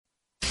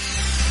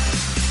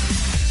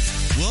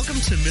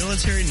Welcome to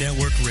Military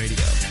Network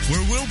Radio,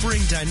 where we'll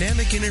bring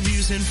dynamic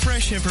interviews and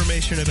fresh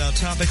information about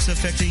topics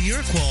affecting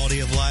your quality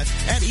of life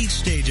at each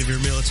stage of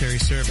your military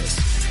service.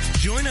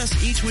 Join us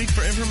each week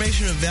for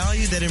information of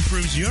value that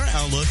improves your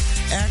outlook,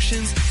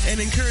 actions,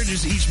 and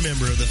encourages each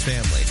member of the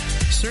family.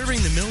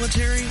 Serving the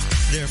military,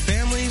 their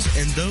families,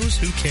 and those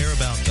who care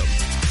about them.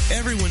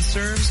 Everyone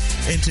serves,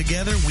 and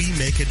together we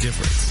make a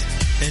difference.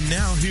 And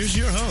now, here's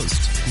your host,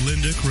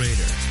 Linda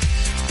Crater.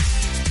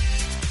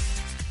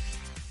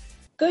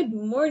 Good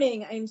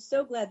morning. I'm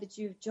so glad that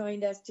you've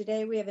joined us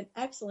today. We have an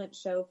excellent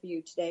show for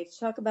you today to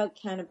talk about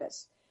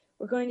cannabis.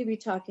 We're going to be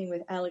talking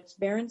with Alex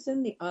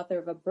Berenson, the author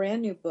of a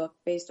brand new book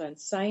based on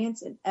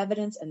science and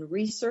evidence and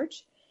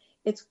research.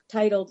 It's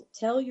titled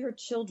Tell Your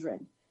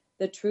Children,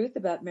 The Truth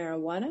About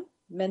Marijuana,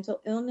 Mental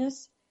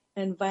Illness,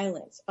 and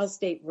Violence. I'll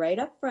state right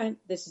up front,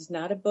 this is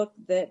not a book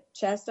that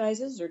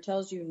chastises or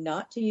tells you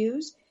not to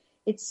use.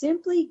 It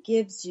simply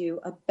gives you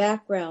a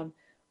background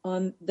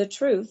on the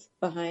truth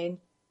behind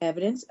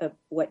evidence of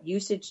what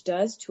usage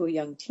does to a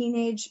young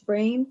teenage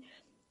brain,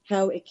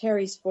 how it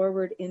carries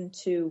forward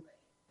into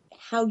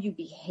how you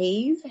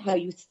behave, how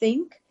you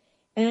think,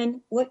 and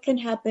what can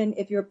happen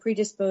if you're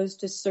predisposed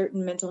to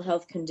certain mental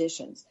health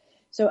conditions.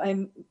 So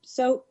I'm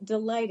so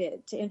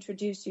delighted to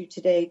introduce you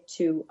today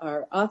to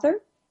our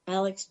author,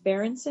 Alex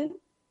Berenson.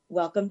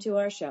 Welcome to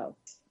our show.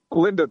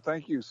 Linda,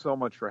 thank you so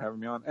much for having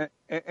me on.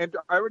 And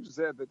I would just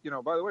add that,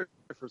 by the way,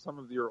 for some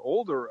of your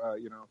older,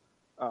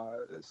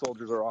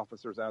 soldiers or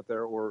officers out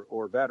there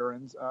or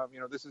veterans,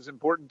 this is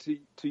important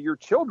to your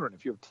children.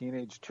 If you have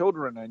teenage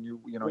children and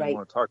you Right. You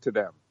want to talk to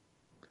them.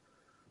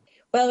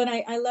 Well, and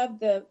I love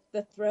the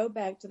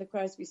throwback to the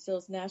Crosby,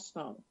 Stills, Nash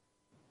song.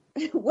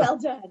 Well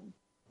done.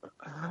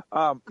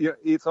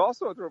 It's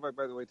also a throwback,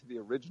 by the way, to the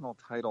original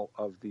title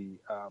of the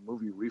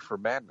movie Reefer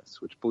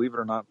Madness, which, believe it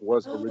or not,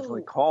 was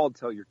originally called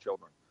Tell Your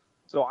Children.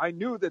 So I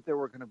knew that there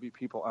were going to be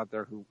people out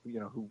there who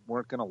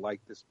weren't going to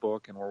like this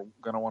book and were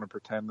going to want to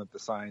pretend that the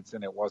science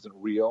in it wasn't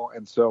real.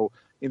 And so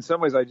in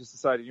some ways I just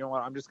decided,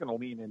 I'm just going to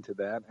lean into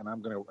that and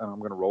I'm going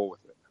to roll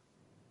with it.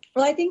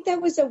 Well, I think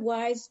that was a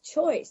wise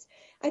choice.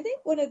 I think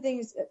one of the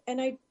things,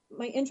 and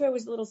my intro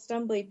was a little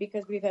stumbly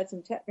because we've had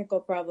some technical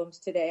problems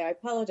today. I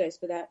apologize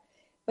for that.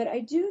 But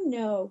I do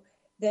know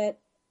that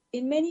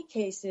in many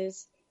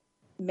cases,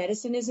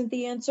 medicine isn't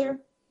the answer.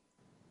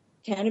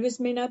 Cannabis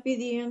may not be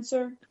the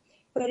answer.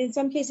 But in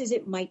some cases,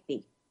 it might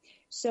be.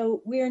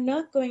 So we are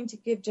not going to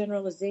give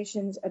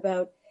generalizations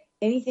about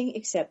anything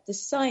except the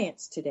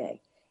science today.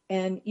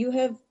 And you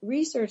have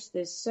researched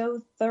this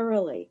so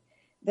thoroughly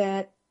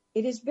that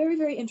it is very,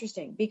 very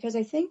interesting because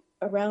I think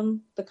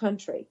around the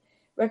country,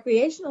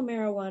 recreational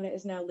marijuana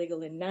is now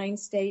legal in 9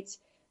 states.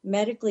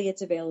 Medically,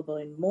 it's available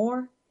in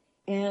more.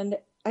 And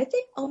I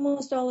think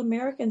almost all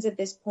Americans at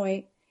this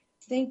point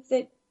think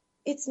that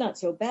it's not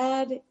so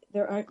bad.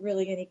 There aren't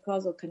really any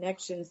causal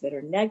connections that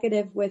are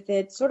negative with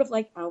it, sort of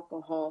like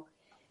alcohol.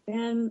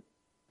 And,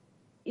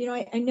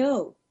 I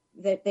know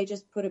that they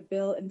just put a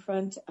bill in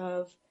front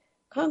of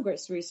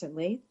Congress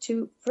recently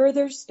to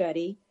further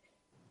study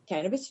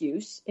cannabis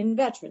use in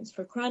veterans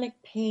for chronic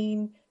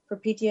pain, for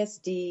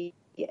PTSD,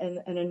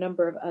 and a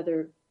number of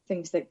other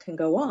things that can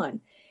go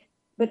on.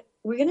 But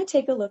we're going to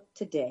take a look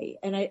today.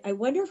 And I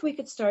wonder if we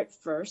could start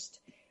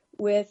first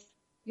with,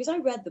 because I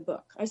read the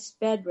book, I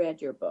sped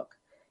read your book.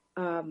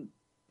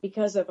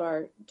 Because of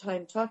our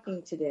time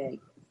talking today.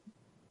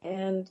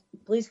 And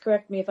please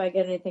correct me if I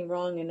get anything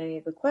wrong in any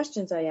of the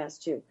questions I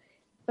asked you.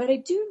 But I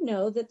do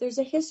know that there's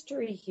a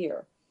history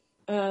here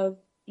of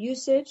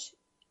usage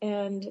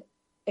and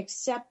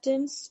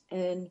acceptance,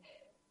 and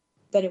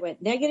then it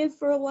went negative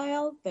for a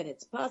while, then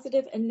it's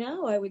positive, and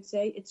now I would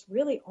say it's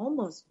really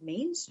almost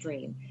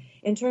mainstream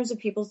in terms of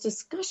people's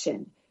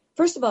discussion.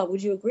 First of all,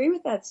 would you agree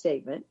with that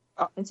statement?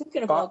 And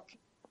second of all,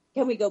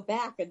 can we go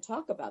back and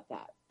talk about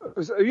that?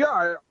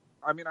 Yeah,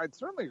 I'd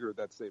certainly agree with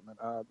that statement.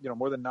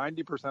 More than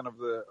 90%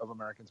 of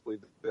Americans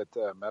believe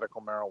that medical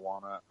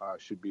marijuana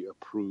should be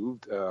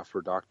approved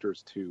for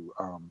doctors to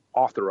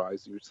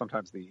authorize.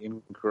 Sometimes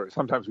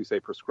we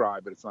say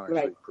prescribe, but it's not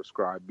actually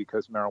prescribed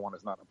because marijuana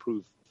is not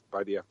approved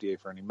by the FDA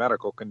for any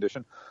medical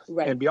condition.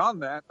 Right. And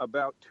beyond that,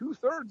 about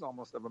 2/3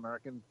 almost of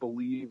Americans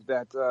believe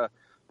that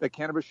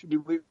cannabis should be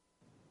legal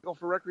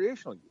for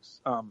recreational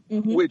use,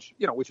 which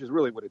is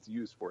really what it's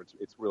used for.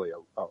 It's really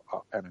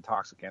an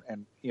intoxicant,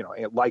 and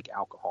like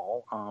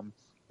alcohol.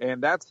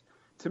 And that's,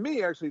 to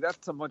me, actually,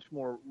 that's a much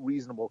more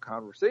reasonable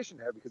conversation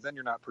to have, because then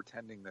you're not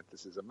pretending that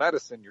this is a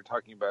medicine. You're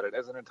talking about it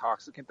as an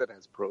intoxicant that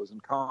has pros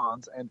and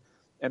cons, and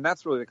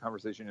that's really the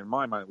conversation in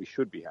my mind we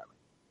should be having.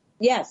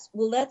 Yes,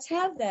 well, let's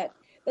have that,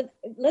 but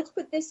let's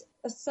put this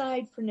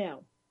aside for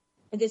now.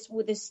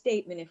 With this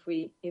statement, if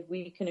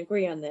we can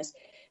agree on this,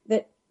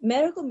 that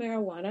medical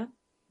marijuana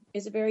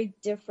is a very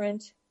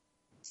different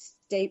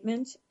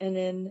statement. And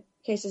in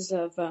cases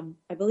of,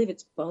 I believe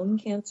it's bone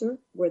cancer,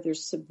 where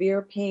there's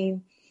severe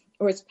pain,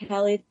 or it's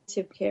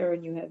palliative care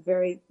and you have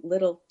very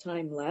little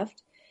time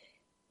left,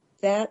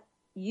 that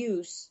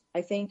use,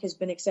 I think, has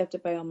been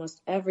accepted by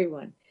almost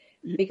everyone.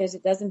 because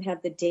it doesn't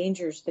have the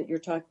dangers that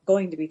you're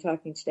going to be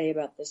talking today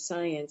about, the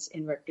science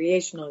in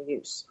recreational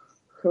use.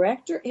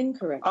 Correct or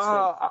incorrect?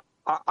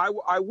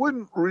 I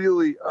wouldn't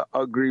really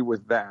agree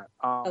with that.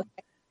 Okay.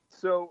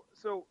 So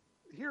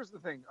here's the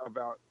thing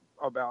about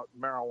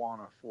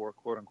marijuana for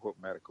quote unquote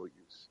medical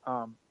use.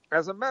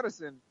 As a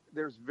medicine,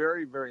 there's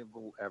very, very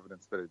little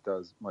evidence that it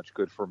does much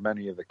good for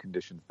many of the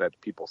conditions that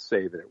people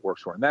say that it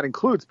works for. And that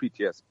includes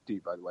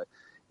PTSD, by the way.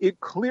 It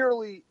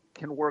clearly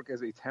can work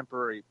as a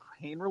temporary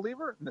pain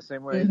reliever in the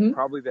same way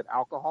probably that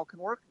alcohol can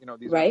work.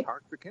 These are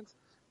intoxicants.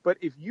 But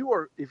if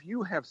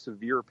you have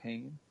severe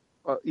pain,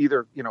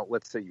 either,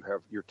 let's say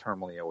you're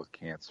terminally ill with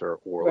cancer,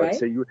 or let's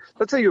say you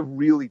have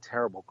really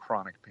terrible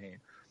chronic pain,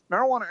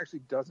 marijuana actually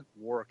doesn't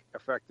work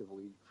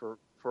effectively for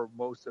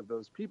most of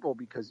those people,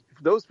 because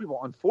those people,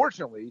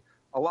 unfortunately,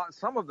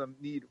 some of them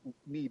need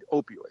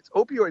opioids.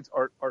 Opioids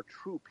are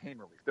true pain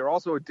relief. They're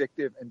also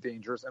addictive and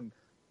dangerous,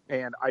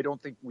 and I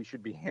don't think we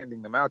should be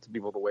handing them out to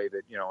people the way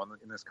that,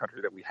 in this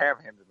country that we have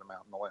handed them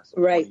out in the last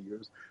 20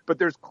 years. But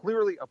there's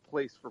clearly a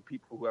place for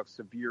people who have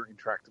severe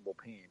intractable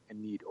pain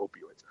and need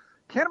opioids.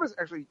 Cannabis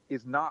actually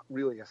is not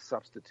really a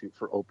substitute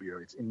for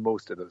opioids in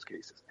most of those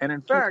cases. And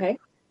in fact,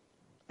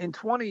 in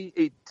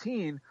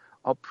 2018,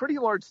 a pretty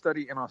large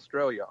study in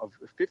Australia of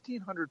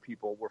 1,500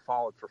 people were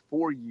followed for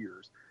 4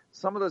 years.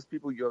 Some of those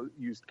people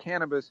used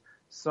cannabis,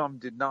 some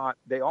did not.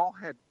 They all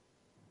had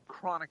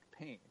chronic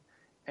pain.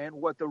 And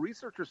what the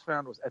researchers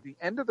found was, at the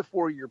end of the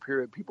 4-year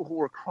period, people who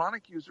were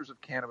chronic users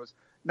of cannabis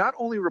not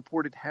only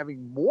reported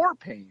having more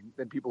pain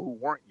than people who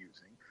weren't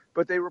using,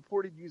 but they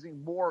reported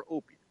using more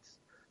opiates.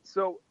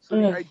 So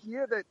the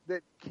idea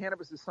that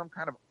cannabis is some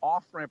kind of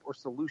off-ramp or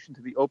solution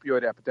to the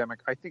opioid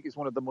epidemic, I think, is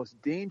one of the most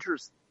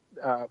dangerous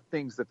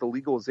things that the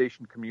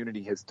legalization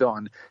community has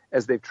done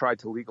as they've tried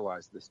to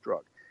legalize this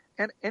drug.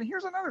 And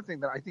here's another thing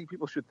that I think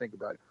people should think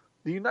about.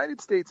 The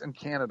United States and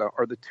Canada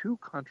are the two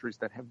countries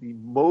that have the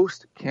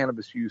most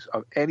cannabis use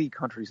of any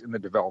countries in the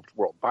developed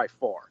world, by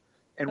far.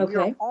 And we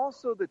are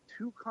also the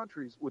two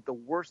countries with the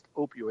worst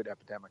opioid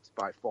epidemics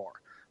by far.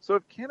 So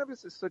if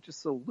cannabis is such a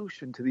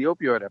solution to the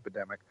opioid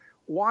epidemic,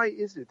 why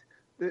is it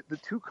that the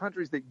two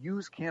countries that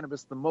use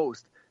cannabis the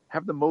most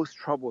have the most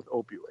trouble with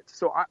opioids?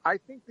 So I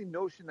think the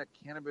notion that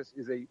cannabis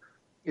is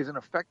an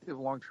effective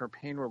long-term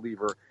pain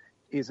reliever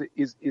is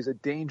a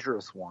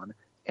dangerous one.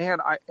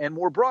 And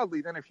more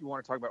broadly, then, if you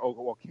want to talk about,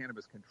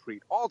 cannabis can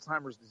treat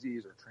Alzheimer's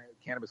disease, or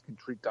cannabis can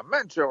treat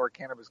dementia, or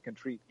cannabis can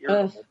treat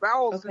irritable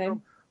bowel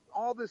syndrome,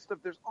 all this stuff,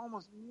 there's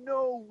almost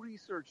no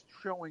research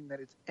showing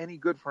that it's any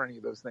good for any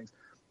of those things.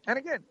 And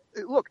again,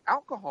 look,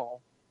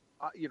 alcohol,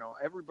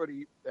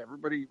 everybody,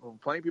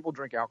 plenty of people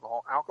drink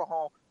alcohol.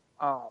 Alcohol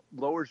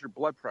lowers your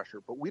blood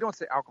pressure, but we don't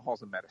say alcohol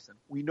is a medicine.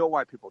 We know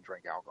why people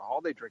drink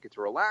alcohol. They drink it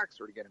to relax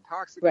or to get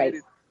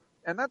intoxicated,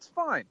 and that's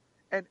fine.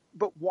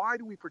 But why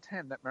do we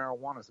pretend that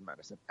marijuana is a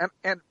medicine?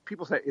 And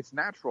people say it's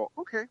natural.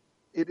 Okay,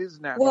 it is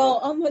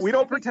natural. Well, we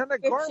don't pretend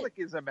that garlic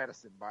is a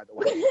medicine, by the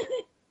way.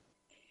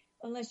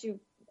 Unless you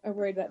are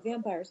worried about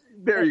vampires.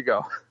 There you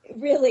go.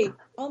 Really,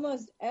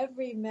 almost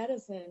every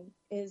medicine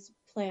is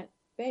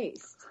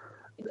plant-based,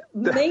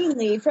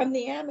 mainly from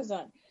the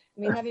Amazon.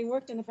 I mean, having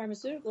worked in the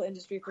pharmaceutical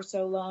industry for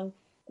so long,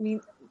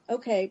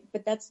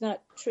 but that's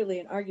not truly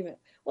an argument.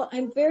 Well,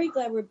 I'm very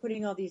glad we're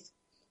putting all these,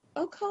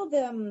 I'll call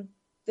them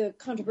the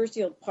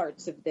controversial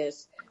parts of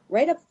this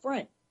right up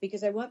front,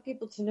 because I want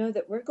people to know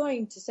that we're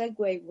going to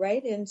segue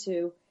right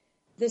into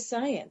the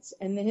science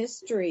and the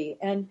history.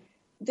 And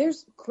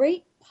there's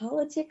great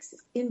politics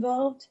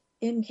involved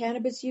in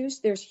cannabis use.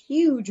 There's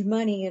huge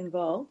money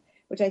involved,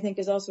 which I think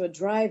is also a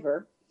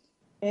driver.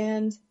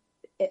 And,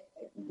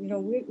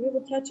 we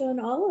will touch on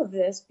all of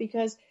this,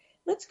 because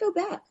let's go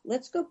back.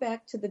 Let's go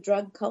back to the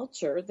drug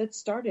culture that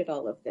started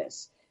all of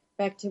this.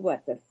 Back to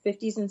the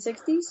 50s and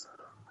 60s?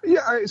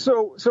 Yeah,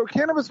 so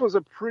cannabis was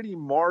a pretty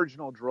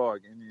marginal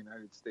drug in the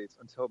United States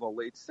until the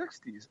late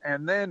 60s.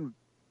 And then,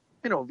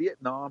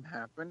 Vietnam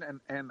happened,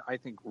 and I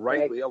think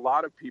rightly a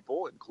lot of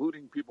people,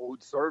 including people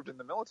who'd served in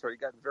the military,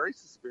 got very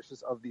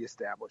suspicious of the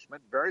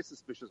establishment, very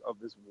suspicious of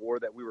this war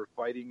that we were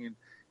fighting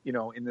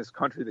in this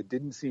country that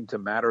didn't seem to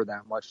matter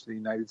that much to the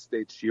United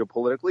States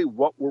geopolitically.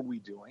 What were we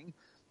doing?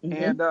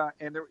 And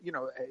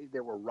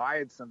there were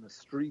riots on the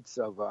streets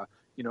of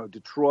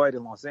Detroit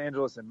and Los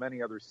Angeles and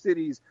many other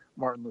cities.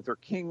 Martin Luther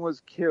King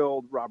was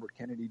killed. Robert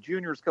Kennedy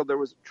Jr. was killed. There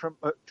was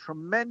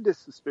tremendous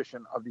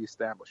suspicion of the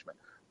establishment.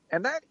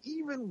 And that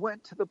even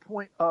went to the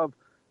point of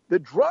the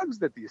drugs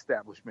that the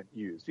establishment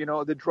used.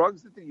 The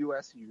drugs that the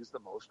U.S. used the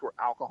most were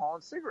alcohol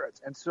and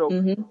cigarettes. And so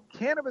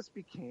cannabis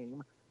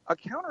became a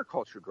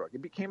counterculture drug.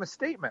 It became a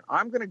statement.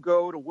 I'm going to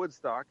go to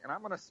Woodstock and I'm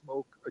going to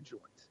smoke a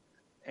joint.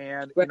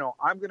 And,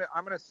 I'm going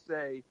to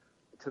say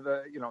to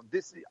the,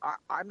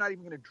 I'm not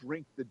even going to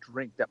drink the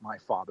drink that my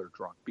father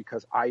drank,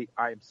 because I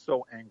am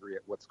so angry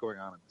at what's going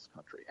on in this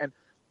country. And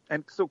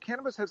so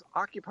cannabis has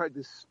occupied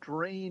this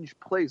strange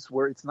place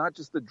where it's not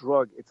just a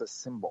drug, it's a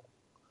symbol.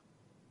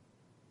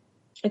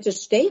 It's a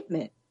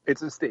statement.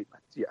 It's a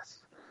statement,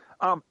 yes.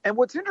 And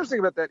what's interesting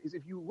about that is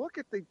if you look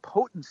at the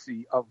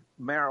potency of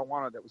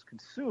marijuana that was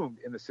consumed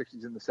in the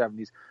 60s and the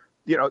 70s,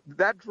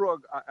 that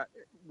drug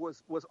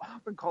was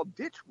often called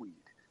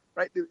ditchweed,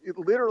 right? It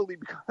literally,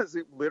 because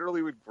it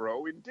literally would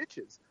grow in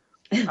ditches.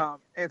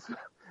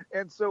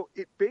 And so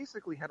it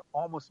basically had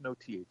almost no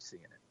THC in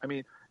it. I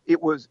mean,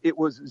 it was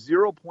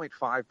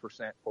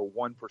 0.5% or 1%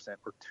 or 2%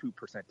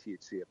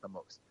 THC at the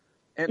most.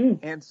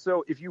 And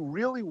so if you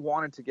really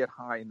wanted to get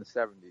high in the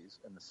 70s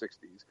and the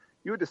 60s,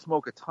 you had to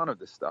smoke a ton of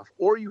this stuff,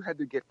 or you had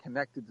to get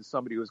connected to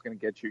somebody who was going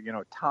to get you,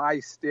 Thai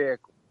stick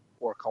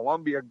or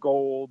Columbia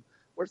Gold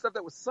or stuff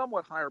that was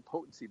somewhat higher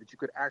potency that you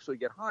could actually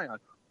get high on.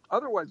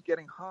 Otherwise,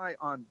 getting high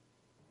on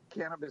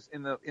cannabis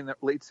in the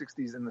late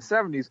 60s and the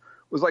 70s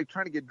was like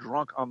trying to get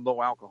drunk on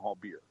low alcohol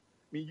beer.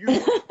 I mean,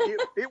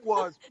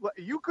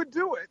 you could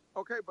do it,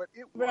 okay, but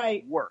it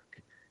wouldn't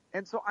work.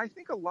 And so I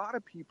think a lot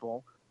of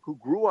people who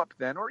grew up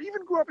then, or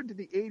even grew up into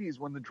the 80s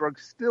when the drug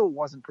still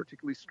wasn't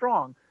particularly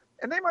strong,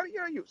 and they might,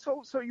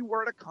 so you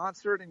were at a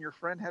concert and your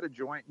friend had a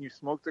joint and you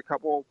smoked a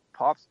couple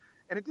puffs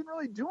and it didn't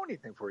really do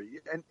anything for you.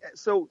 And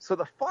so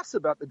the fuss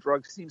about the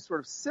drug seems sort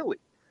of silly.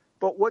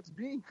 But what's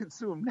being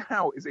consumed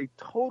now is a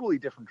totally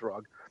different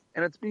drug,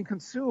 and it's being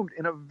consumed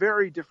in a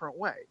very different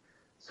way.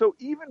 So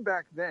even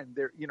back then,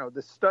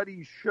 the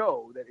studies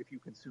show that if you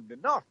consumed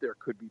enough, there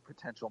could be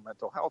potential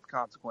mental health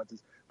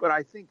consequences. But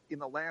I think in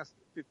the last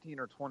 15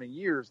 or 20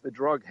 years, the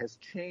drug has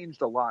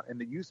changed a lot, and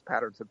the use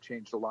patterns have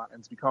changed a lot, and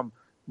it's become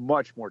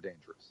much more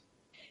dangerous.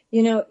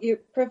 You're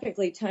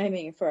perfectly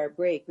timing for our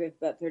break. We have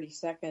about 30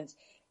 seconds.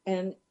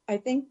 And I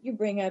think you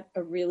bring up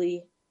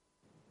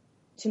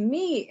to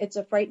me, it's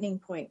a frightening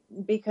point,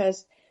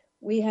 because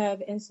we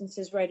have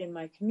instances right in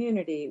my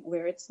community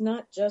where it's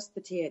not just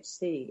the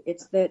THC.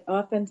 It's that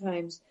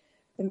oftentimes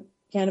the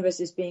cannabis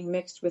is being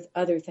mixed with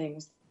other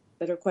things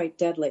that are quite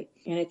deadly.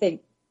 And I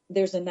think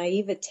there's a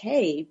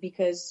naivete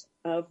because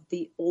of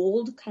the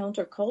old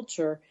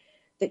counterculture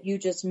that you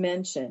just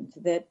mentioned,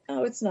 that,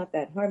 it's not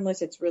that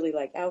harmless. It's really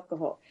like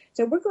alcohol.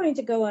 So we're going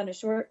to go on a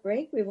short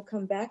break. We will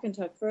come back and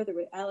talk further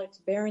with Alex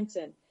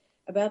Berenson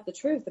about the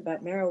truth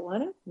about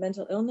marijuana,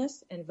 mental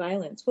illness, and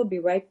violence. We'll be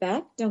right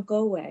back. Don't go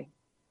away.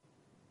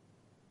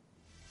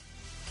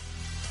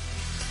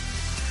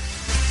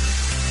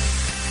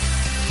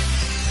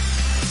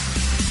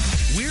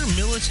 We're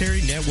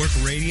Military Network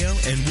Radio,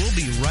 and we'll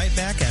be right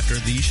back after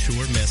these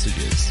short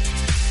messages.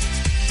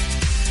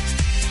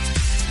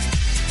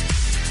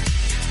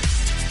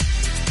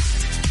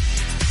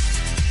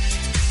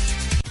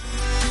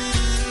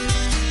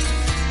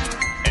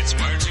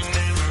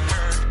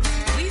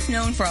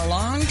 Known for a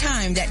long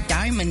time that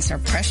diamonds are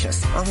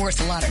precious or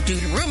worth a lot of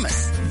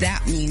deuterumus.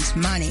 That means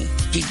money.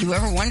 Did you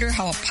ever wonder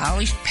how a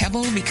polished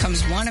pebble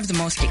becomes one of the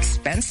most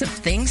expensive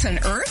things on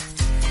earth?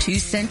 2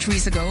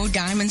 centuries ago,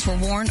 diamonds were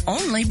worn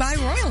only by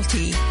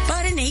royalty.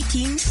 But in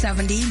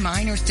 1870,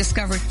 miners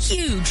discovered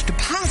huge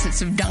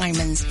deposits of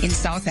diamonds in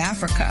South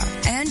Africa.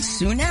 And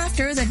soon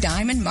after, the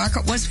diamond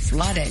market was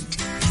flooded.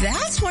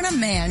 That's when a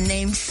man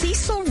named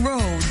Cecil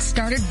Rhodes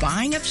started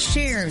buying up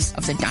shares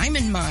of the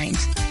diamond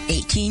mines.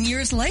 18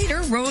 years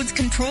later, Rhodes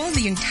controlled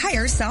the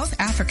entire South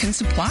African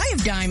supply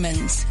of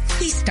diamonds.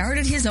 He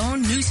started his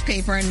own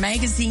newspaper and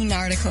magazine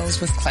articles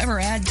with clever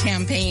ad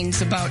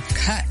campaigns about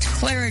cut,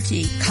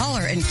 clarity,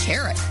 color, and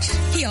carat.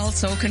 He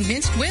also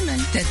convinced women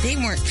that they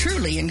weren't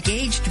truly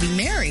engaged to be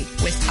married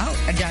without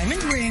a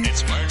diamond ring.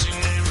 It's Marching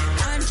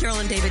Neighborhood. I'm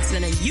Carolyn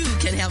Davidson, and you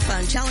can have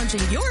fun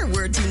challenging your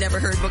words you never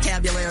heard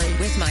vocabulary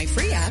with my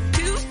free app,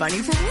 Too Funny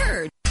for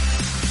Words.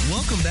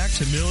 Welcome back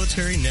to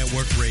Military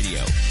Network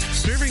Radio,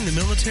 serving the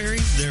military,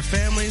 their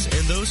families,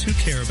 and those who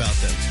care about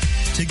them.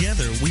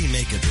 Together, we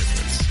make a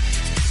difference.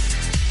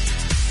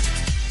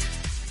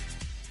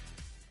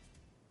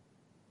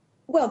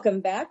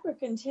 Welcome back. We're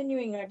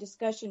continuing our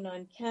discussion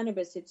on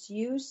cannabis, its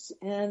use,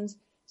 and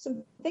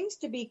some things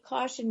to be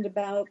cautioned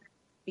about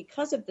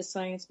because of the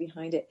science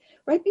behind it.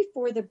 Right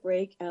before the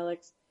break,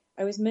 Alex,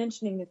 I was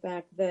mentioning the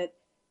fact that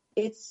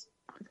it's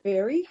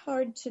very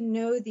hard to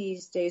know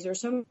these days. There are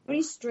so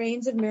many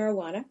strains of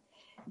marijuana.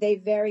 They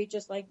vary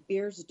just like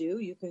beers do.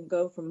 You can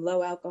go from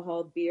low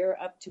alcohol beer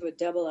up to a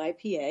double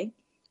IPA,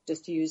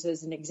 just to use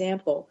as an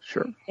example.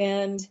 Sure.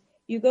 And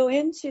you go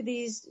into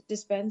these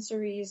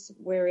dispensaries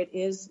where it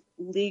is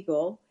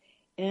legal,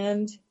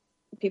 and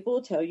people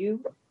will tell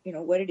you,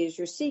 what it is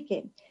you're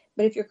seeking.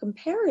 But if your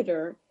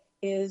comparator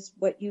is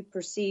what you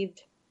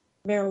perceived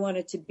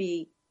marijuana to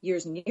be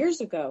years and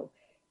years ago,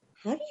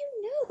 how do you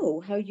know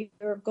how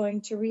you're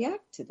going to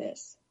react to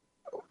this?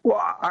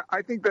 Well,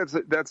 I think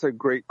that's a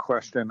great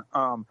question.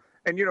 And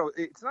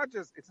it's not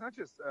just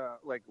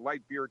like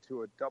light beer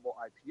to a double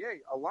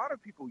IPA. A lot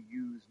of people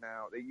use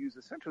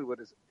essentially what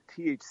is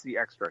THC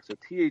extract. So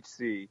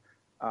THC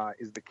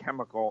is the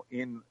chemical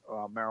in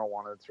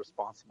marijuana that's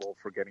responsible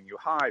for getting you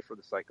high, for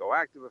the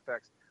psychoactive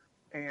effects.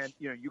 And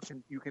you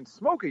can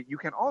smoke it. You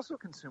can also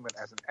consume it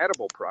as an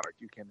edible product.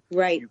 You can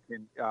bake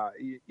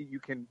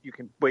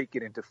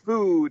it into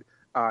food.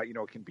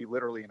 It can be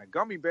literally in a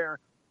gummy bear.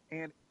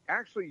 And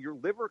actually, your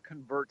liver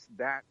converts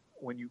that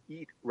when you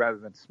eat rather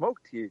than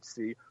smoke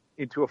THC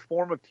into a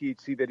form of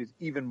THC that is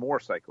even more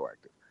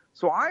psychoactive.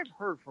 So I've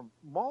heard from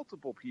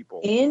multiple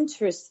people.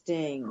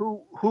 Interesting.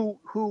 Who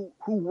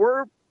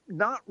were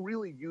not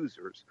really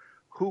users,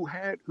 who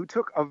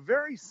took a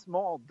very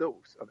small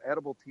dose of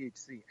edible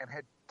THC and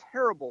had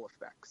terrible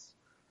effects.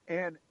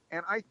 And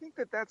I think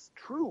that that's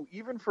true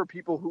even for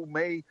people who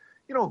may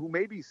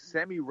be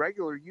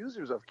semi-regular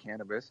users of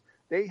cannabis.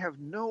 They have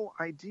no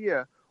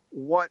idea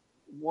what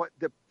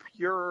if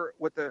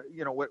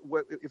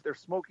they're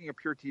smoking a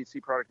pure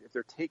THC product, if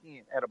they're taking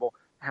an edible,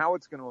 how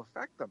it's going to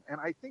affect them. And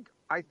I think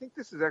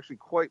this is actually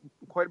quite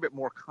a bit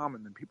more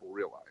common than people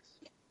realize.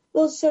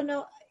 Well, so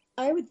now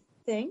I would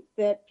think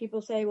that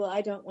people say, well,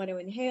 I don't want to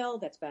inhale.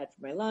 That's bad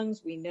for my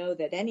lungs. We know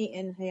that any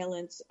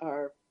inhalants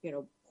are,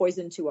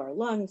 poison to our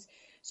lungs.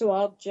 So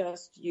I'll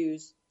just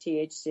use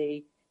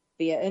THC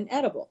via an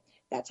edible.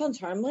 That sounds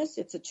harmless.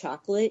 It's a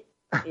chocolate.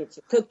 It's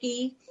a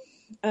cookie.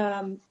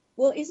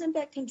 Well, isn't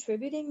that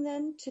contributing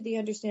then to the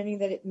understanding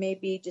that it may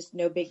be just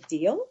no big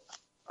deal?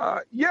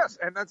 Yes,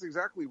 and that's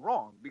exactly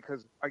wrong,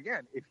 because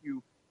again,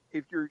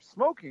 if you're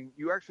smoking,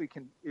 you actually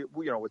can,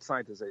 what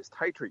scientists say is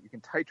titrate. You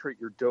can titrate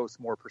your dose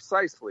more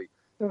precisely.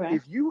 Correct.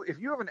 If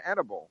you have an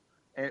edible,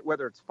 and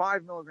whether it's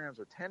 5 milligrams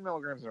or 10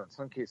 milligrams, or in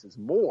some cases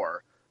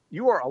more,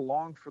 you are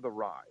along for the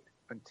ride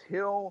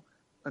until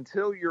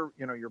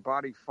your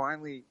body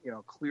finally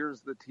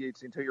clears the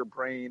THC, until your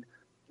brain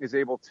is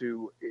able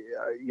to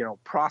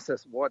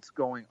process what's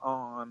going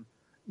on.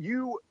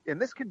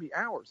 And this can be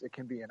hours. It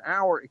can be an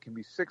hour. It can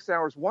be 6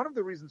 hours. One of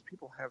the reasons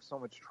people have so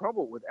much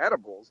trouble with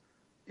edibles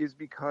is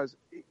because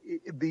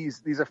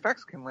these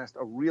effects can last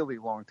a really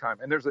long time.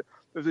 And there's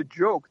a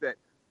joke that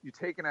you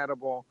take an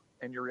edible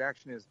and your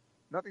reaction is,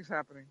 nothing's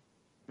happening,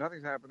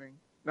 nothing's happening,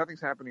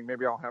 nothing's happening.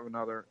 Maybe I'll have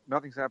another.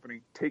 Nothing's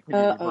happening. Take me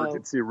to the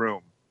emergency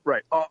room.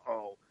 Right.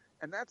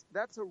 And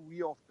that's a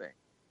real thing.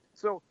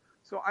 So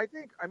I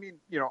think,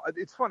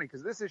 it's funny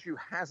because this issue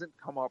hasn't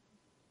come up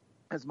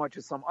as much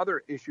as some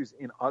other issues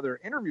in other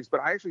interviews,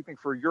 but I actually think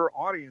for your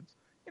audience,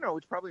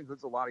 which probably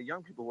includes a lot of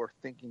young people who are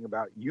thinking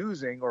about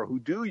using or who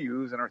do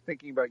use and are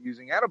thinking about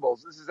using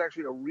edibles, this is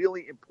actually a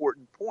really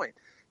important point.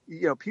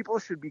 People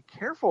should be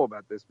careful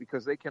about this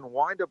because they can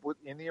wind up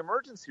in the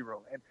emergency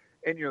room.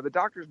 And the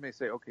doctors may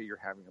say, okay, you're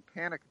having a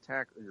panic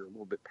attack or you're a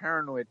little bit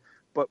paranoid,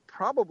 but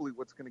probably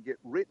what's going to get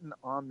written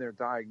on their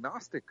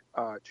diagnostic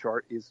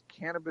chart is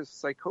cannabis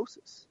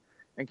psychosis.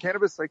 And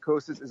cannabis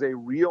psychosis is a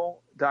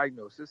real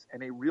diagnosis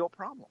and a real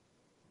problem.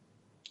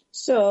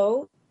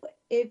 So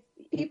if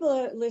people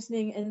are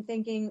listening and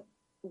thinking,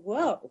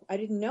 whoa, I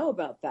didn't know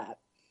about that,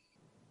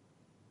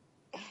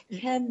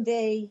 can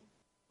they...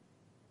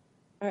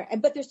 All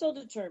right, but they're still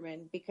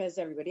determined because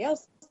everybody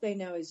else they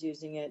know is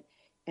using it.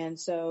 And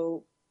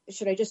so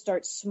should I just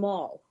start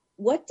small?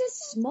 What does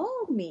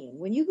small mean?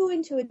 When you go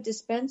into a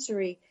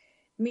dispensary,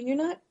 you're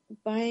not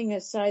buying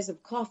a size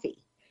of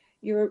coffee.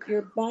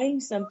 You're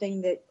buying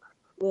something that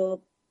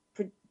will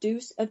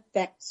produce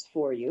effects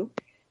for you.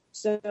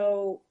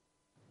 So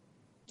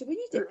do we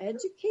need to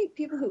educate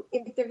people who,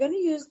 if they're going to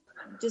use,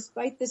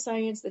 despite the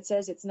science that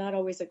says it's not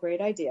always a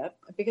great idea,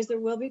 because there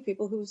will be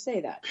people who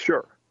say that.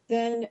 Sure.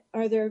 Then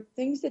are there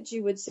things that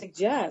you would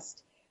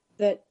suggest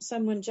that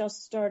someone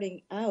just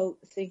starting out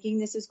thinking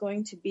this is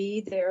going to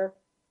be their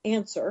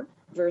answer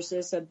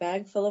versus a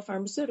bag full of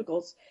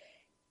pharmaceuticals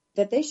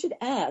that they should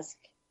ask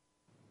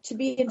to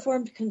be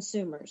informed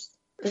consumers?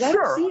 Because I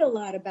don't see a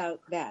lot about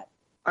that.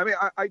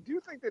 I do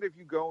think that if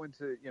you go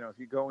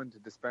into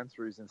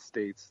dispensaries in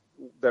states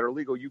that are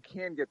legal, you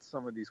can get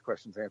some of these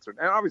questions answered.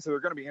 And obviously they're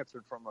going to be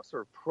answered from a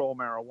sort of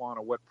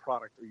pro-marijuana, what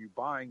product are you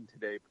buying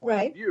today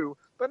point of view.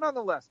 But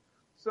nonetheless,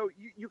 so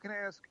you can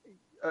ask,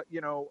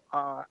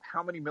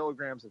 how many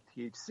milligrams of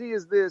THC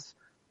is this?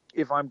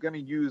 If I'm going to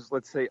use,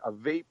 let's say, a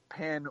vape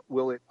pen,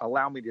 will it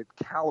allow me to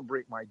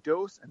calibrate my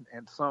dose?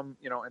 And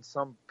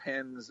some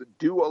pens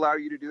do allow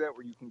you to do that,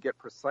 where you can get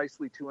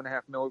precisely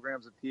 2.5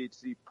 milligrams of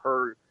THC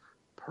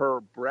per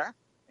breath.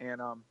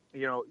 And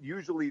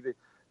usually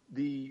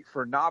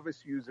for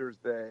novice users,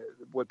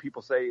 what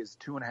people say is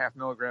 2.5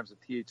 milligrams of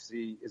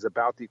THC is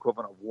about the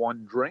equivalent of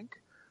one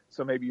drink.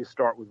 So maybe you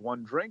start with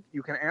one drink.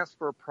 You can ask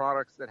for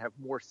products that have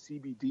more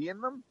CBD in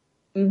them.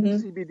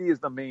 Mm-hmm. CBD is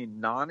the main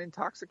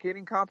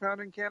non-intoxicating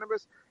compound in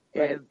cannabis.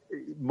 Right. And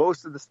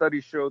most of the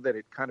studies show that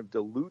it kind of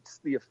dilutes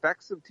the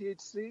effects of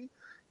THC.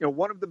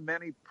 One of the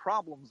many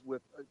problems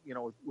with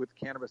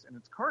cannabis in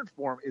its current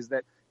form is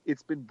that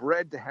it's been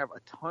bred to have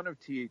a ton of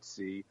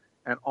THC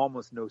and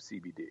almost no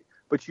CBD.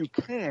 But you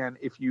can,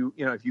 if you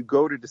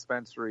go to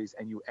dispensaries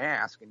and you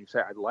ask and you say,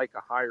 I'd like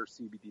a higher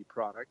CBD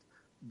product,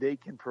 they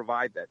can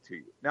provide that to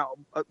you. Now,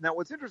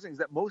 what's interesting is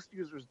that most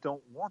users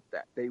don't want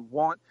that. They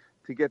want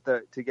to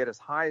get as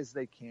high as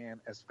they can,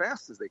 as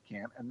fast as they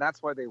can, and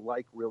that's why they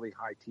like really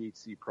high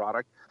THC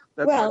product.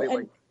 That's why they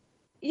like.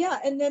 Yeah,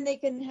 and then they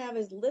can have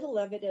as little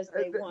of it as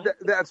they want.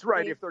 That's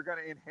right. If they're going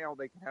to inhale,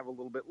 they can have a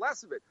little bit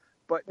less of it.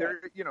 But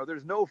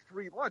there's no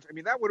free lunch.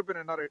 That would have been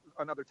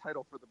another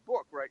title for the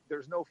book, right?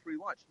 There's no free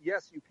lunch.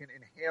 Yes, you can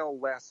inhale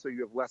less, so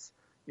you have less,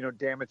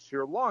 damage to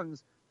your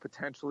lungs.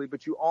 potentially,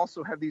 but you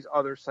also have these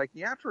other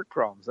psychiatric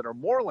problems that are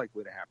more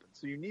likely to happen.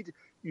 So you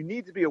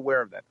need to be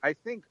aware of that. I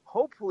think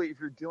hopefully if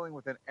you're dealing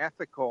with an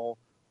ethical,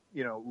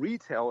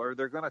 retailer,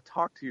 they're going to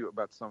talk to you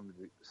about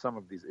some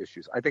of these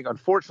issues. I think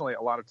unfortunately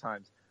a lot of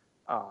times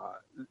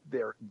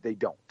they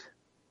don't.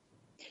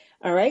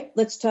 All right,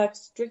 let's talk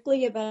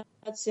strictly about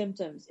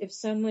symptoms. If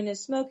someone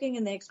is smoking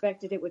and they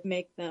expected it would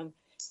make them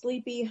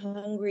sleepy,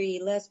 hungry,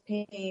 less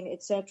pain,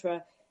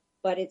 etc.,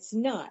 but it's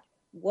not.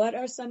 What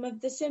are some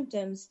of the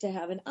symptoms to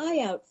have an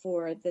eye out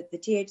for that the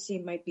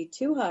THC might be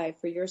too high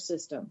for your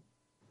system?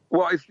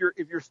 Well, if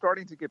you're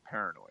starting to get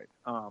paranoid,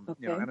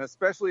 Okay. and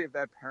especially if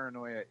that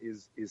paranoia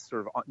is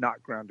sort of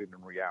not grounded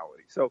in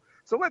reality. So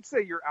let's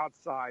say you're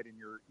outside and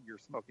you're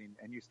smoking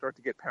and you start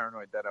to get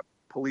paranoid that a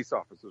police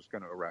officer is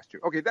going to arrest you.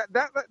 Okay,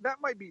 that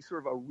might be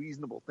sort of a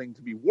reasonable thing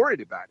to be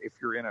worried about if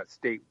you're in a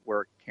state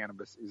where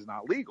cannabis is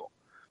not legal.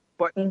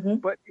 But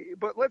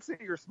let's say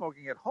you're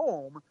smoking at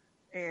home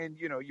and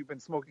you've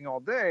been smoking all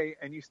day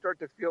and you start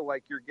to feel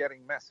like you're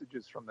getting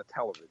messages from the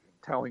television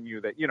telling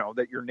you that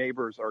that your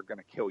neighbors are going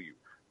to kill you.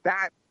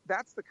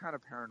 That's the kind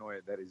of paranoia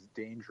that is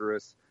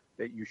dangerous,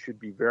 that you should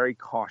be very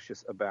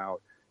cautious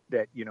about,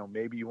 that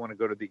maybe you want to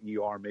go to the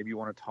ER, maybe you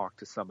want to talk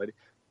to somebody.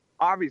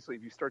 Obviously,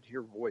 if you start to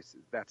hear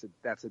voices, that's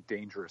a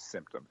dangerous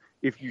symptom.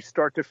 If you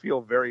start to feel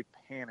very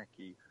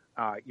panicky,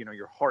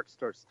 your heart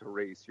starts to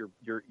race,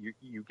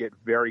 you get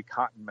very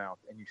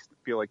cotton-mouthed and you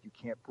feel like you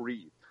can't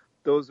breathe.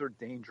 Those are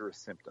dangerous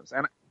symptoms.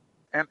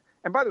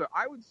 And by the way,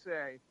 I would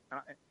say,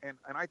 and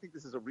I think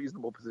this is a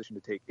reasonable position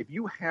to take, if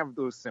you have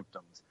those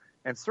symptoms,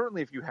 and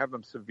certainly if you have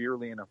them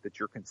severely enough that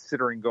you're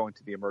considering going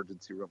to the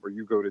emergency room, or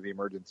you go to the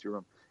emergency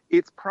room,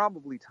 it's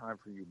probably time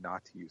for you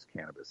not to use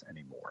cannabis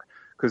anymore,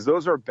 because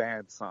those are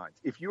bad signs.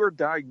 If you are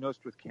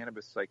diagnosed with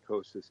cannabis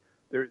psychosis,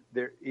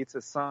 it's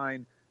a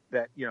sign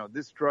that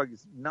this drug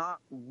is not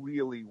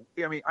really,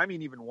 I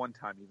mean even one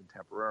time, even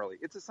temporarily,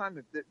 it's a sign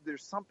that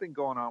there's something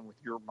going on with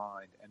your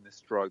mind and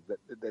this drug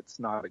that's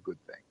not a good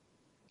thing.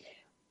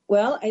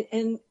 Well,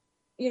 and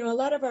a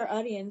lot of our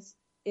audience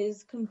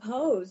is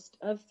composed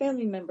of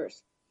family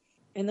members,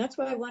 and that's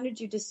why I wanted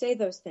you to say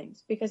those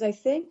things, because I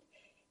think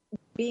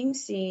being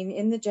seen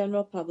in the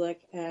general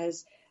public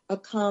as a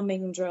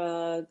calming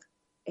drug,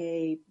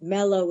 a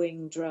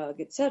mellowing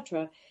drug,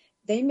 etc.,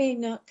 they may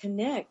not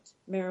connect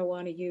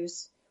marijuana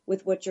use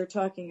with what you're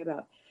talking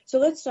about. So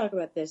let's talk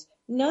about this.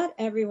 Not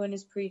everyone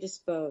is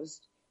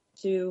predisposed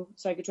to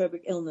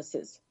psychotropic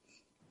illnesses,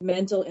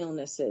 mental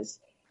illnesses,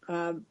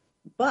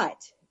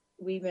 but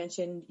we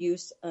mentioned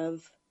use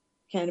of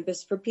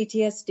cannabis for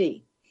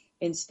PTSD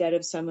instead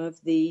of some of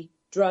the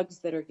drugs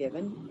that are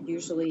given,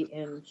 usually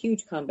in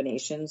huge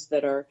combinations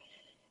that are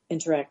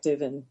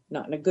interactive and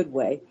not in a good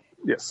way.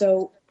 Yes.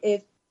 So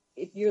if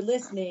you're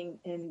listening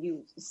and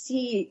you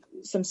see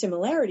some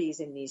similarities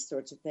in these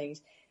sorts of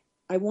things,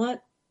 I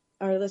want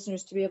our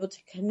listeners to be able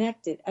to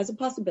connect it as a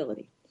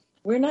possibility.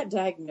 We're not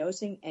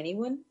diagnosing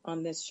anyone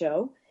on this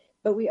show,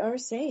 but we are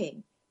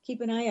saying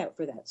keep an eye out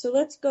for that. So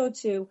let's go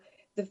to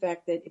the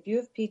fact that if you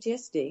have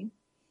PTSD,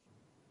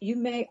 you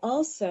may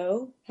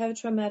also have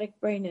traumatic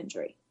brain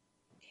injury.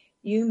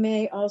 You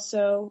may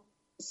also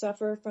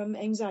suffer from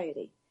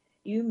anxiety.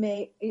 It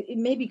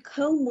may be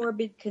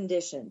comorbid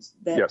conditions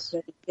that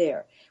are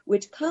there,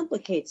 which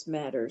complicates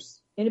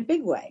matters in a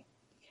big way.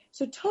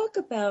 So talk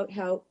about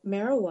how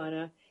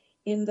marijuana,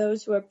 in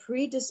those who are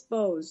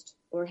predisposed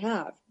or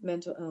have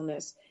mental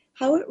illness,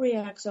 how it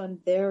reacts on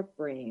their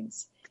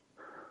brains.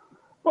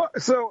 Well,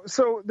 so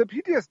the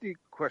PTSD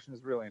question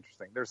is really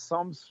interesting. There's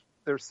some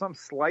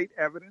slight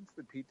evidence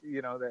that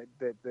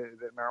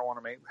that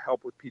marijuana may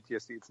help with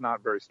PTSD. It's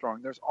not very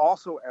strong. There's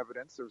also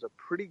evidence. There's a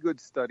pretty good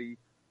study,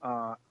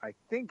 I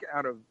think,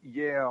 out of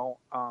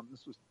Yale.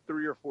 This was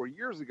 3 or 4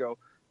 years ago,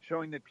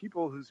 showing that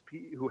people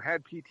who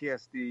had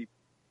PTSD,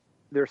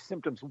 their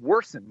symptoms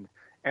worsened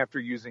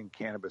after using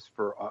cannabis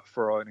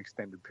for an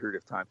extended period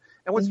of time.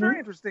 And what's very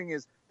interesting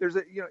is there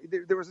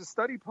was a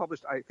study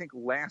published, I think,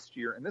 last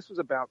year, and this was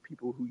about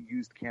people who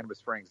used cannabis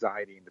for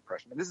anxiety and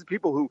depression. And this is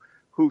people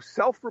who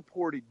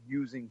self-reported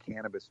using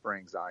cannabis for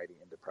anxiety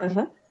and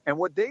depression. And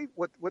what they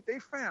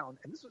found,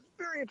 and this was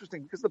very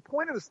interesting, because the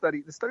point of the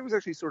study was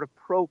actually sort of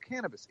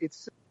pro-cannabis. It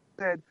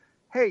said,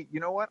 hey,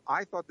 you know what?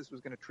 I thought this was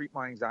going to treat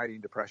my anxiety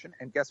and depression,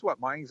 and guess what?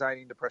 My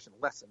anxiety and depression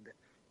lessened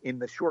in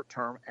the short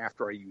term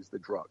after I used the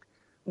drug.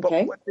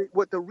 Okay. But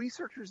what the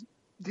researchers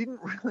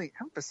didn't really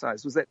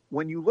emphasize was that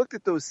when you looked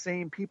at those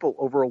same people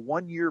over a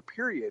 1-year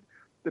period,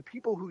 the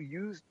people who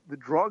used the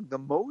drug the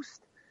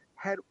most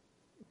had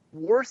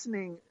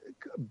worsening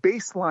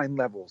baseline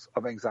levels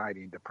of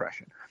anxiety and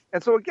depression.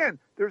 And so again,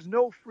 there's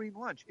no free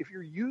lunch. If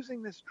you're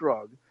using this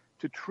drug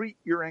to treat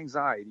your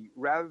anxiety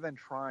rather than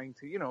trying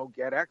to,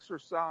 get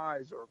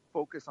exercise or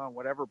focus on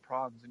whatever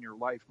problems in your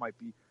life might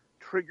be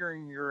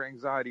triggering your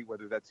anxiety,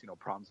 whether that's,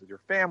 problems with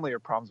your family or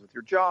problems with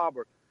your job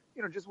or,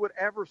 just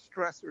whatever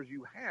stressors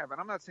you have. And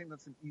I'm not saying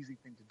that's an easy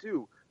thing to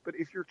do, but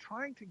if you're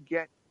trying to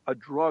get a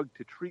drug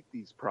to treat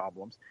these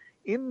problems,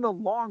 in the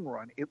long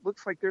run, it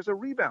looks like there's a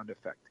rebound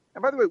effect.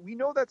 And by the way, we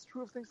know that's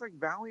true of things like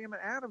Valium and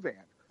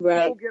Ativan.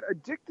 Right. People get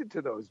addicted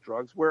to those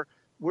drugs where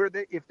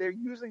they, if they're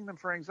using them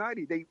for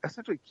anxiety, they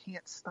essentially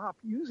can't stop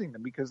using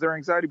them because their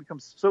anxiety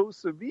becomes so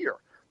severe.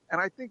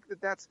 And I think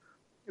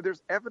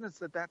there's evidence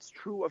that that's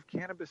true of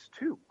cannabis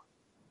too.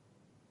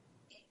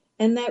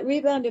 And that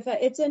rebound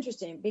effect, it's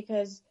interesting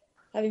because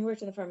having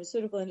worked in the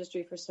pharmaceutical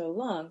industry for so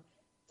long,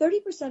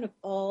 30% of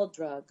all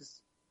drugs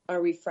are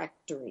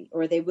refractory,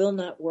 or they will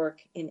not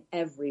work in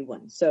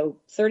everyone. So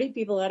 30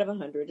 people out of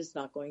 100 is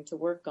not going to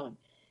work on.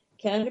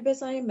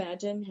 Cannabis, I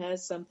imagine,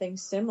 has something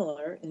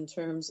similar in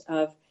terms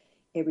of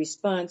a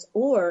response,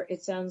 or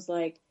it sounds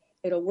like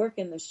it'll work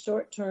in the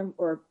short term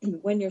or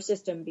when your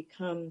system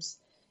becomes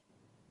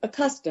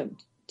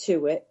accustomed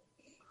to it,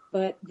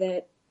 but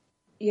that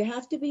you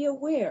have to be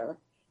aware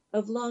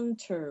of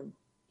long-term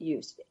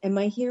use. Am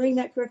I hearing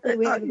that correctly?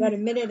 We have about a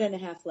minute and a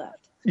half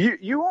left.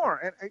 You are,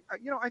 and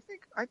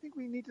I think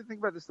we need to think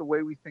about this the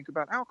way we think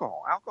about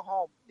alcohol.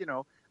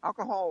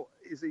 Alcohol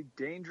is a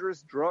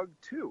dangerous drug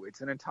too.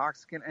 It's an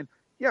intoxicant, and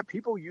yeah,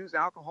 people use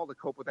alcohol to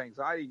cope with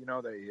anxiety.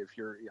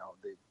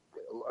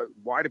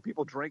 Why do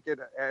people drink it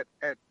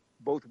at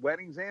both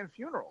weddings and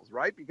funerals,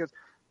 right?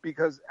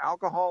 Because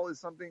alcohol is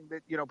something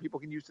that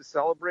people can use to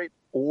celebrate,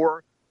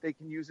 or they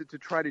can use it to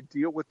try to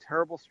deal with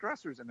terrible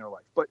stressors in their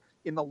life. But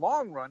in the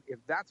long run, if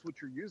that's what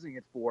you're using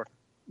it for,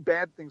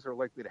 bad things are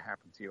likely to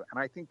happen to you. And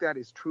I think that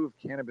is true of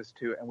cannabis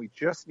too. And we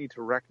just need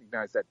to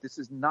recognize that this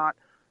is not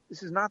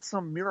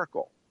some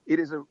miracle. It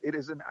is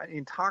an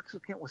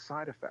intoxicant with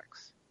side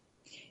effects.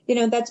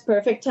 That's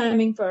perfect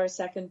timing for our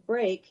second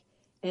break.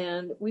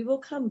 And we will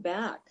come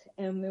back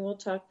and we will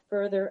talk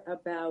further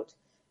about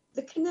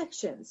the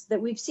connections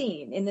that we've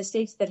seen in the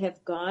states that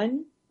have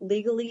gone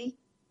legally,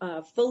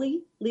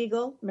 fully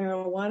legal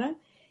marijuana,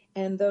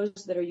 and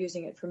those that are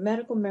using it for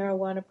medical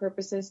marijuana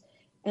purposes,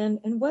 and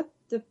what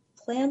the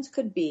plans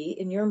could be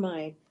in your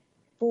mind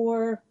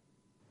for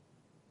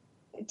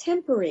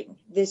tempering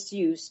this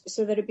use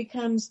so that it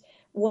becomes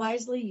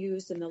wisely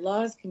used and the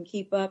laws can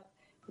keep up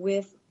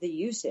with the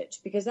usage,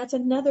 because that's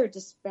another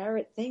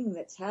disparate thing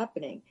that's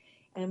happening,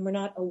 and we're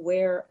not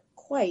aware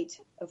quite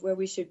of where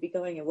we should be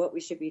going and what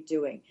we should be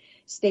doing.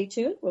 Stay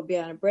tuned. We'll be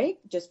on a break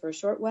just for a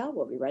short while.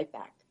 We'll be right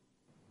back.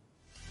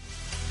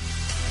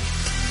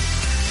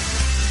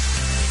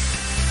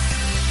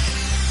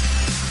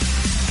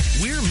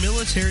 We're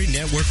Military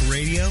Network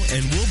Radio,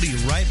 and we'll be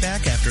right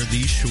back after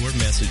these short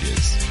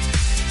messages.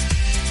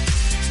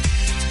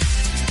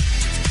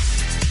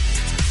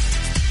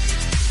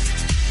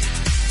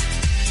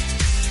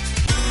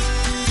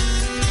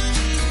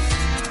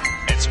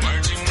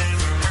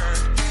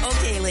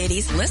 Okay,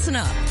 ladies, listen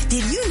up.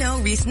 Did you know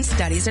recent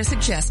studies are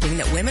suggesting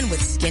that women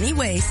with skinny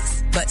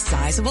waists but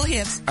sizable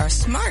hips are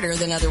smarter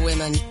than other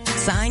women?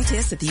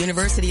 Scientists at the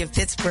University of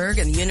Pittsburgh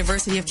and the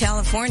University of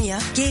California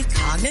gave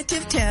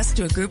cognitive tests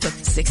to a group of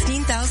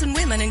 16,000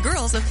 women and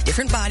girls of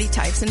different body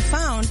types and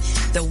found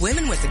the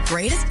women with the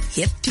greatest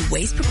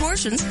hip-to-waist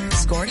proportions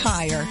scored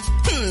higher.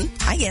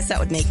 I guess that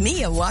would make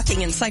me a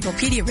walking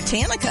Encyclopedia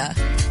Britannica.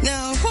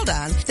 No, hold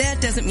on. That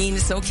doesn't mean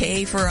it's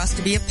okay for us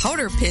to be a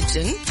powder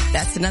pigeon.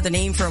 That's another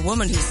name for a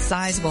woman whose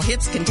sizable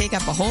hips can take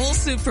up a whole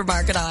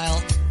supermarket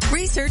aisle.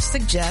 Research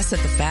suggests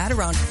that the fat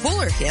around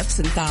fuller hips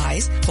and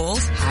thighs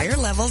holds higher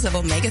levels of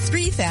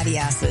omega-3 fatty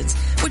acids,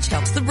 which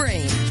helps the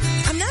brain.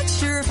 I'm not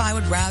sure if I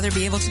would rather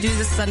be able to do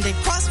this Sunday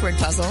crossword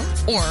puzzle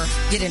or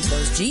get into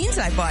those jeans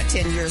I bought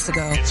 10 years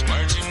ago. It's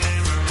marching.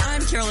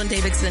 I'm Carolyn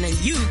Davidson,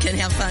 and you can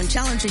have fun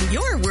challenging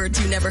your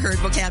words you never heard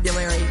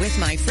vocabulary with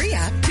my free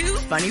app, Too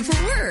Funny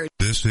for Words.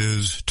 This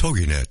is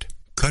TogiNet,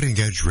 Cutting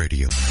Edge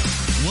Radio.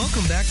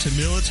 Welcome back to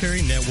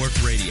Military Network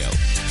Radio,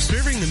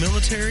 serving the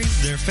military,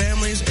 their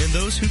families, and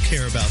those who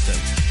care about them.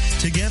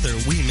 Together,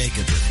 we make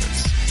a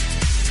difference.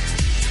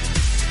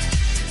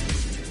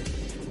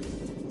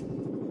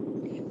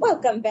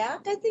 Welcome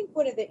back. I think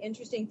one of the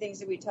interesting things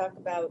that we talk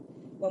about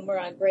when we're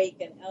on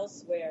break and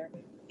elsewhere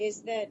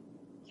is that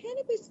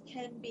cannabis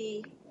can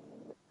be,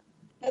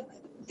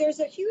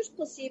 there's a huge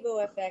placebo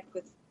effect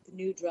with the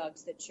new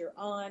drugs that you're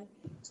on,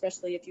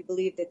 especially if you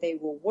believe that they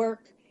will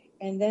work.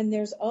 And then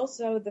there's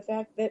also the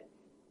fact that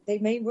they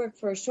may work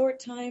for a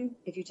short time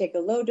if you take a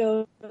low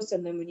dose,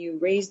 and then when you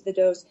raise the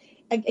dose,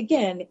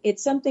 again,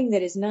 it's something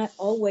that is not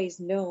always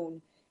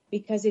known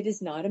because it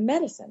is not a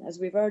medicine. As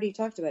we've already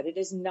talked about, it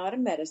is not a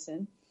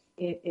medicine.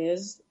 It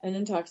is an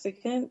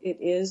intoxicant. It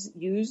is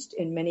used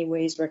in many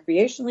ways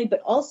recreationally,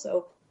 but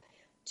also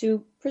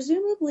to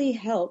presumably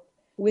help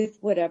with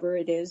whatever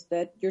it is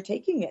that you're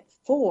taking it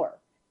for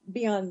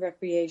beyond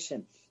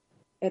recreation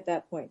at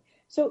that point.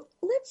 So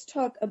let's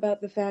talk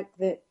about the fact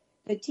that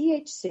the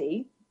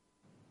THC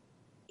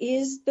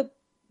is the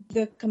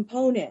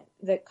component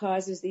that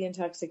causes the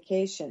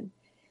intoxication.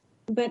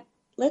 But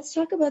let's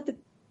talk about the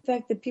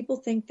fact that people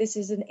think this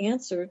is an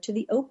answer to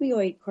the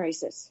opioid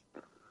crisis.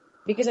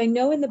 Because I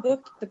know in the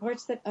book, the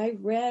parts that I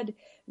read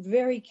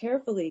very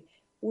carefully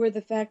were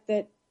the fact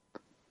that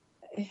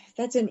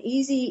that's an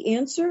easy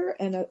answer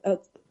and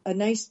a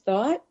nice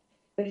thought,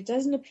 but it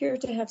doesn't appear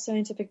to have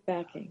scientific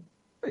backing.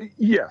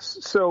 Yes.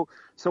 So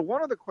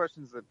one of the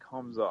questions that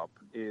comes up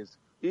is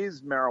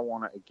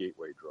marijuana a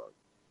gateway drug?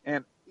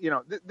 And,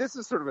 this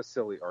is sort of a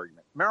silly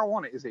argument.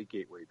 Marijuana is a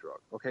gateway drug.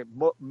 Okay.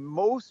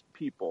 Most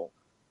people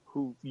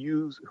who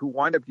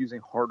wind up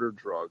using harder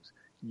drugs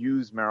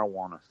use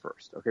marijuana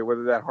first. Okay.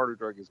 Whether that harder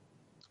drug is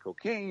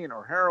cocaine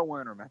or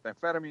heroin or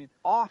methamphetamine,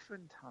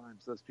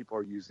 oftentimes those people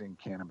are using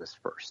cannabis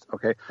first.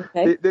 Okay.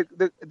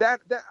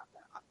 That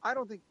I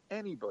don't think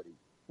anybody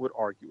would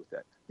argue with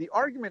that. The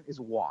argument is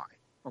why.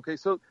 Okay,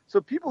 so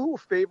people who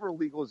favor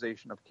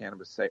legalization of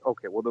cannabis say,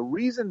 okay, well, the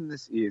reason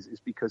this is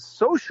because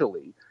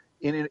socially,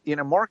 in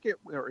a market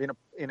or in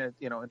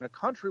a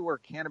country where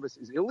cannabis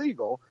is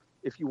illegal,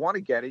 if you want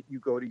to get it, you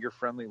go to your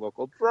friendly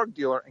local drug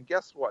dealer, and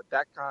guess what?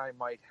 That guy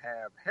might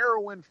have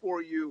heroin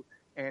for you,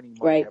 and he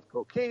might have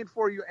cocaine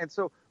for you, and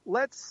so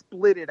let's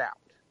split it out.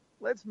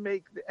 Let's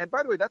and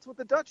by the way, that's what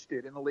the Dutch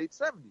did in the late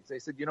 70s. They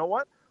said, you know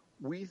what?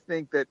 We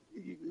think that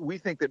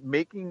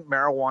making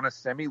marijuana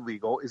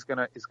semi-legal is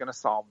gonna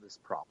solve this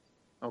problem.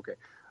 Okay.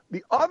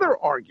 The other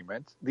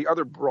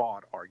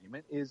broad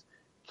argument is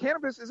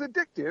cannabis is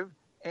addictive,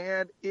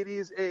 and it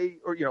is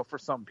for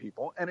some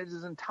people, and it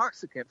is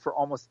intoxicant for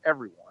almost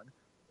everyone.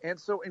 And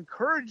so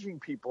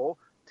encouraging people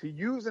to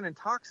use an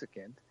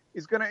intoxicant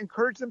is going to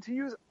encourage them to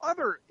use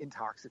other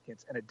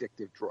intoxicants and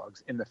addictive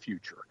drugs in the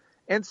future.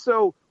 And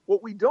so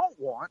what we don't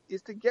want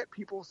is to get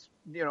people,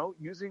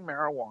 using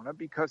marijuana,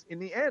 because in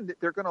the end,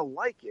 they're going to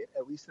like it,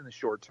 at least in the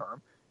short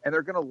term, and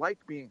they're going to like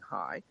being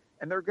high,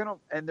 and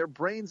their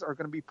brains are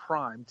going to be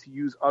primed to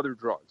use other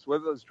drugs,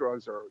 whether those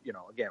drugs are,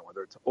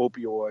 whether it's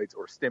opioids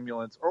or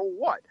stimulants or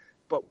what.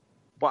 But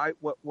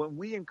when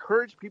we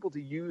encourage people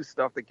to use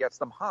stuff that gets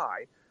them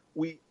high,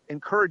 we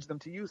encourage them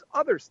to use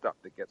other stuff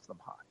that gets them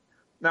high.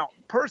 Now,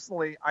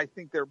 personally, I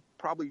think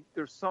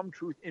there's some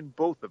truth in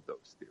both of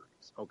those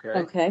theories.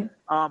 Okay.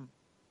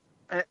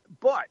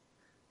 But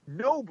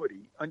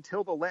nobody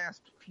until the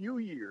last few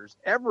years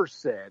ever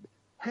said,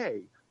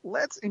 hey,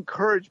 let's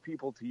encourage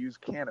people to use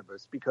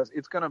cannabis because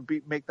it's going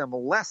to make them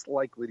less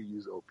likely to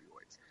use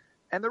opioids.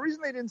 And the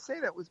reason they didn't say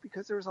that was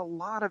because there's a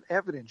lot of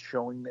evidence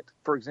showing that,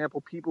 for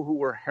example, people who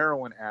were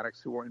heroin addicts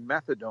who were in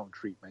methadone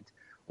treatment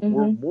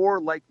were more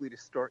likely to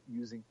start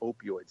using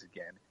opioids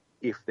again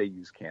if they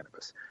use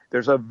cannabis.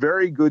 There's a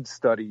very good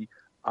study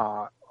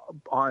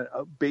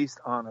based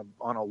on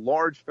a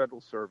large federal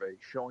survey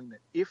showing that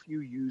if you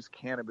use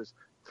cannabis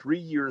 3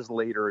 years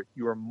later,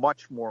 you are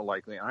much more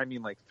likely, and I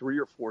mean like 3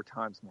 or 4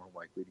 times more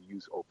likely to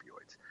use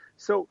opioids.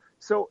 So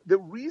the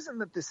reason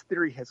that this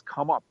theory has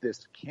come up,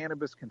 this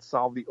cannabis can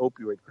solve the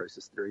opioid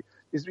crisis theory,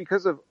 is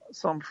because of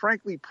some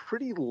frankly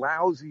pretty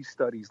lousy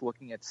studies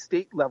looking at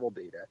state level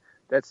data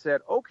that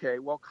said, okay,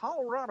 well,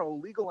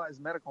 Colorado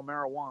legalized medical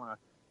marijuana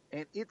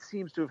and it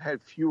seems to have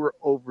had fewer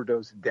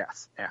overdose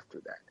deaths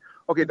after that.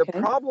 Okay, the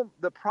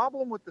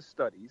problem with the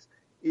studies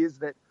is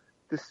that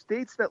the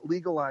states that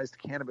legalized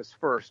cannabis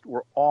first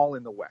were all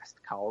in the West: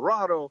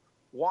 Colorado,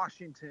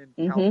 Washington,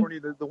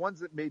 California, the ones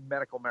that made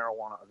medical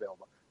marijuana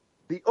available.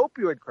 The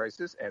opioid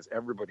crisis, as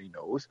everybody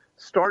knows,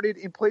 started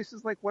in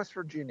places like West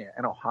Virginia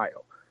and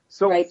Ohio.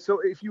 So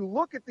if you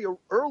look at the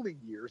early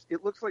years,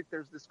 it looks like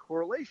there's this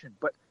correlation.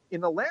 But in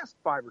the last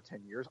 5 or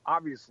 10 years,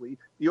 obviously,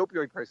 the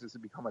opioid crisis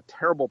has become a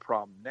terrible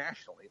problem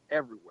nationally,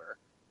 everywhere.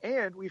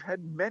 And we've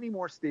had many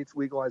more states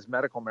legalize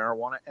medical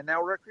marijuana and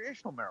now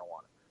recreational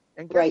marijuana.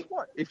 And guess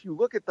what? If you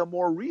look at the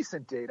more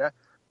recent data,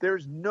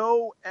 there's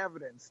no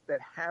evidence that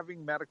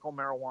having medical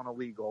marijuana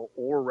legal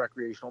or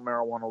recreational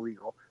marijuana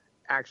legal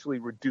actually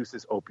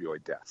reduces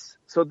opioid deaths.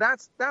 So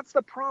that's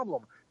the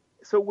problem.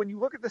 So when you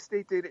look at the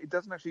state data, it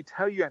doesn't actually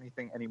tell you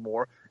anything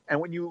anymore.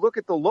 And when you look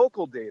at the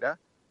local data,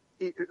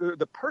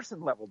 the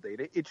person level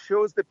data, it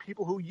shows that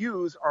people who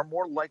use are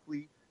more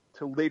likely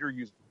to later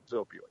use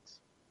opioids.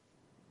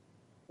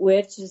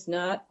 Which is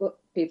not what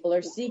people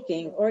are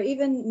seeking, or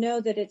even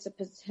know that it's a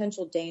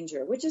potential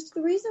danger, which is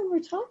the reason we're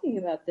talking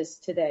about this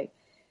today.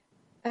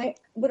 I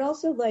would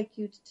also like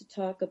you to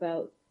talk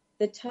about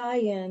the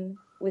tie-in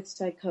with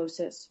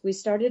psychosis. We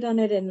started on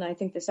it in, I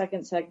think, the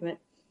second segment,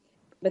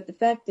 but the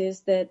fact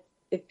is that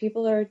if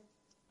people are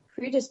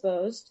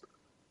predisposed,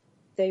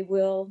 they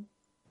will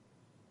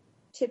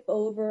tip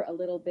over a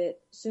little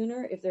bit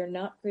sooner. If they're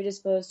not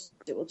predisposed,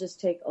 it will just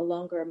take a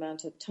longer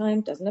amount of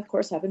time. Doesn't, of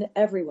course, happen to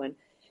everyone,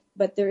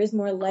 but there is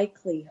more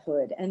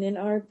likelihood. And in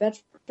our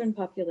veteran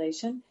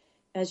population,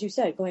 as you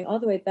said, going all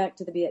the way back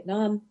to the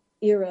Vietnam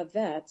era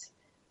vets,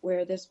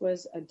 where this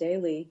was a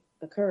daily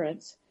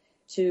occurrence,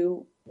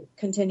 to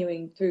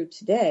continuing through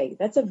today,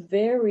 that's a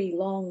very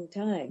long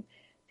time.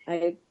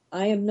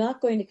 I am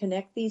not going to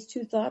connect these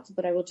two thoughts,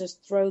 but I will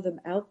just throw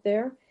them out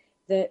there,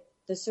 that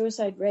the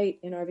suicide rate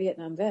in our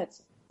Vietnam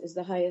vets is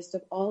the highest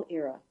of all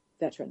era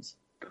veterans.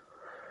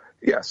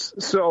 Yes.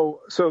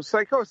 So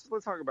psychosis,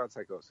 let's talk about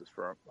psychosis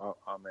for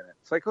a minute.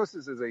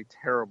 Psychosis is a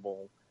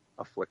terrible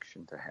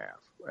affliction to have.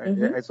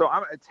 And so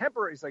a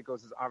temporary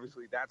psychosis,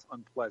 obviously that's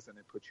unpleasant.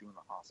 It puts you in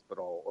the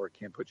hospital, or it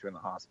can put you in the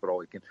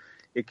hospital.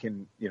 It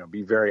can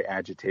be very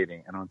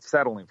agitating and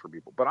unsettling for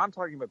people. But I'm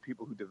talking about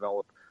people who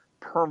develop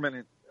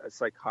permanent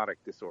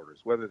psychotic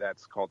disorders, whether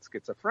that's called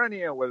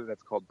schizophrenia, whether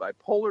that's called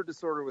bipolar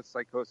disorder with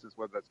psychosis,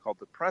 whether that's called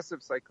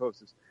depressive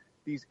psychosis,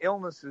 these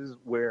illnesses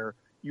where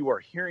you are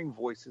hearing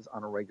voices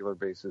on a regular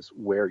basis,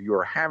 where you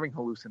are having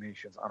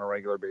hallucinations on a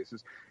regular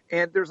basis.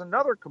 And there's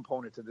another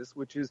component to this,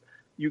 which is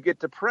you get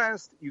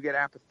depressed, you get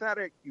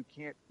apathetic, you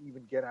can't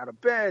even get out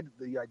of bed.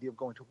 The idea of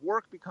going to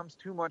work becomes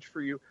too much for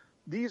you.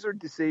 These are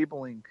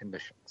disabling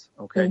conditions,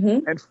 okay?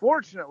 Mm-hmm. And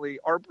fortunately,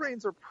 our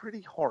brains are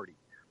pretty hardy.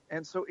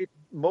 And so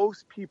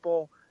most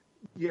people,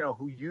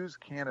 who use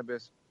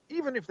cannabis,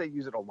 even if they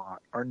use it a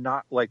lot, are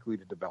not likely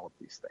to develop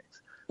these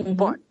things. Mm-hmm.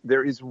 But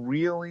there is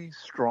really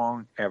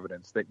strong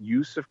evidence that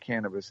use of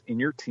cannabis in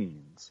your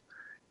teens,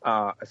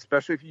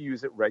 especially if you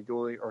use it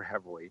regularly or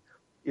heavily,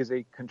 is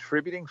a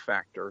contributing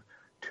factor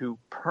to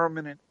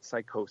permanent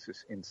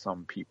psychosis in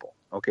some people.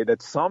 Okay,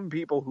 that some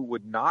people who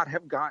would not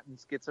have gotten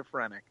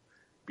schizophrenic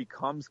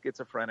become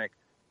schizophrenic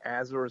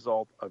as a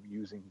result of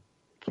using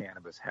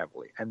cannabis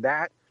heavily. And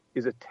that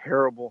is a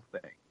terrible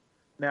thing.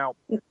 Now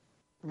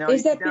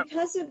is that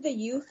because of the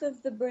youth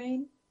of the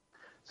brain?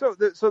 So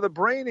the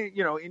brain,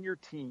 in your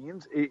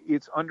teens,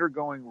 it's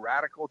undergoing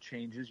radical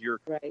changes. Your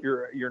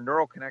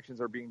neural connections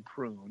are being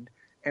pruned,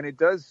 and it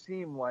does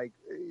seem like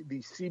the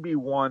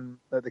CB1,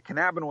 the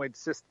cannabinoid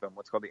system,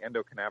 what's called the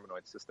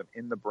endocannabinoid system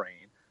in the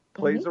brain,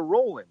 plays a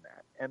role in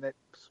that, and that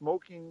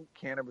smoking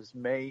cannabis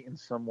may in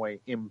some way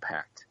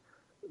impact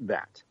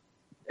that.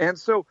 And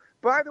so,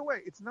 by the way,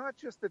 it's not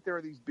just that there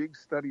are these big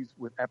studies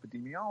with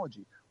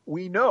epidemiology.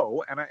 We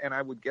know, and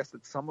I would guess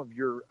that some of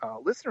your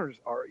listeners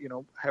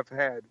have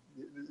had,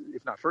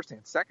 if not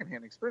firsthand,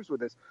 secondhand experience with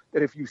this,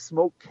 that if you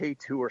smoke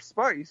K2 or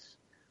Spice,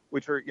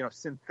 which are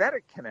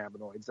synthetic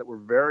cannabinoids that were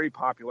very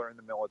popular in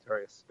the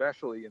military,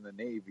 especially in the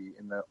Navy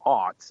in the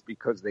aughts,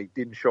 because they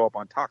didn't show up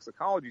on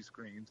toxicology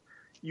screens,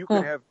 you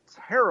could have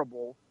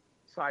terrible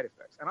side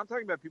effects. And I'm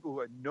talking about people who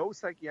had no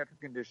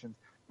psychiatric conditions.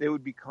 They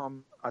would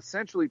become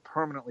essentially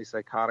permanently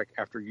psychotic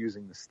after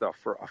using the stuff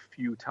for a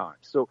few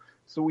times. So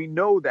we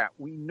know that.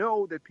 We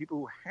know that people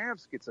who have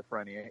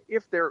schizophrenia,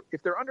 if they're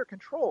under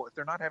control, if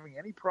they're not having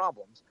any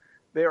problems,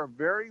 they are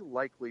very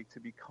likely to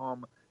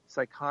become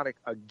psychotic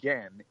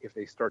again if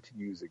they start to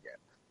use again.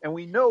 And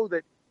we know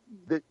that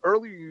the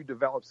earlier you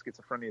develop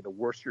schizophrenia, the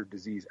worse your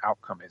disease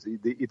outcome is.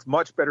 It's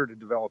much better to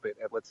develop it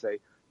at, let's say,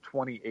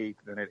 28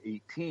 than at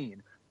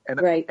 18.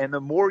 And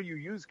the more you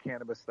use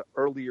cannabis, the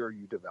earlier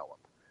you develop.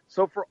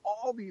 So for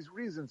all these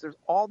reasons, there's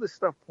all this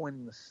stuff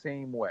pointing the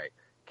same way.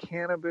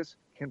 Cannabis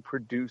can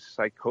produce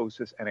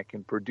psychosis, and it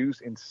can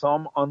produce, in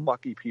some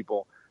unlucky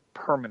people,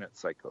 permanent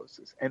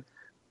psychosis.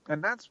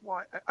 And that's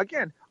why,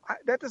 again,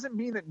 that doesn't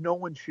mean that no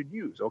one should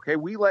use, okay?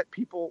 We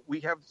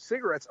have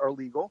cigarettes are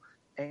legal,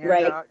 and,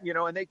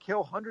 and they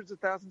kill hundreds of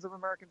thousands of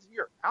Americans a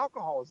year.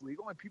 Alcohol is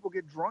legal, and people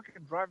get drunk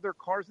and drive their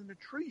cars into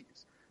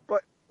trees.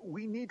 But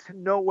we need to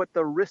know what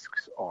the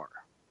risks are.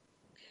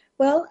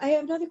 Well, I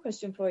have another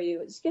question for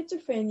you.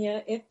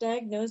 Schizophrenia, if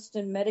diagnosed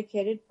and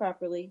medicated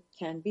properly,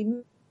 can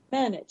be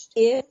managed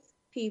if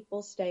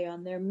people stay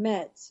on their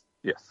meds.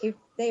 Yes. If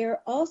they are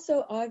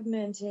also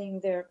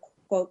augmenting their,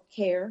 quote,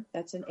 care,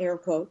 that's in air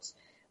quotes,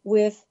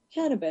 with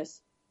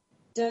cannabis,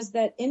 does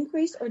that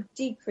increase or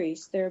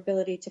decrease their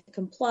ability to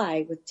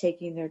comply with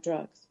taking their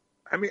drugs?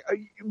 I mean,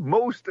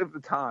 most of the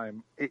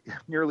time,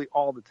 nearly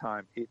all the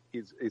time,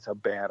 it's a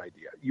bad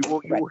idea. You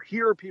will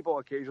hear people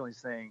occasionally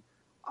saying,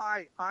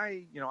 I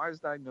was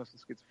diagnosed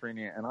with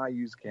schizophrenia and I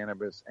use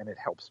cannabis and it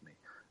helps me.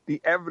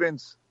 The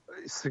evidence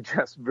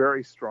suggests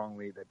very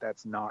strongly that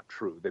that's not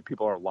true, that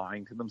people are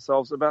lying to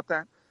themselves about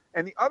that.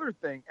 And the other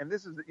thing, and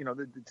this is,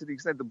 to the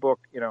extent the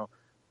books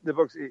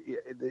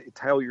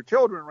tell your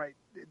children, right,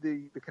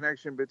 the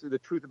connection between the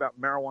truth about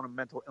marijuana,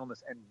 mental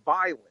illness, and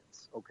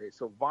violence. Okay,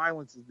 so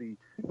violence is the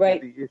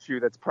issue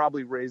that's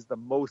probably raised the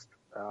most,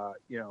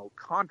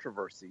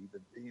 controversy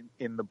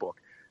in the book.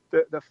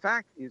 The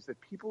fact is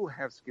that people who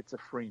have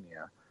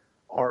schizophrenia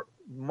are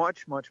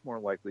much, much more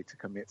likely to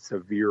commit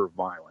severe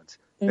violence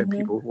than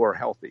people who are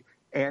healthy.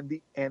 And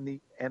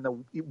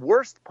the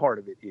worst part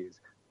of it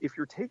is, if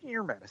you're taking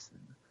your medicine,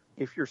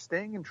 if you're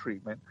staying in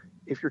treatment,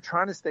 if you're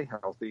trying to stay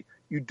healthy,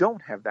 you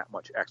don't have that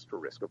much extra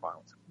risk of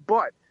violence.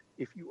 But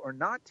if you are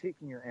not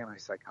taking your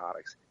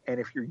antipsychotics, and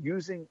if you're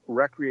using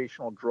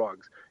recreational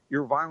drugs,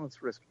 your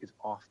violence risk is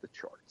off the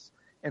charts.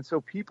 And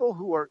so people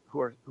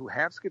who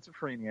have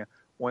schizophrenia,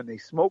 when they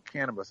smoke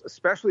cannabis,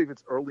 especially if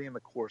it's early in the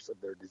course of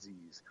their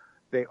disease,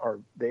 they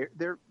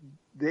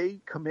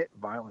commit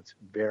violence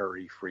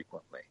very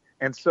frequently.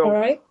 And so, all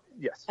right.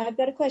 Yes. I've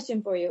got a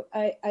question for you.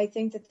 I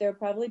think that there are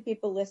probably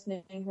people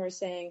listening who are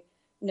saying,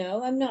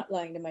 no, I'm not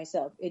lying to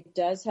myself. It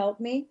does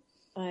help me.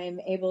 I'm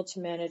able to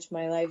manage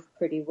my life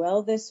pretty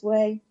well this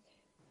way.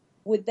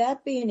 Would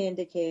that be an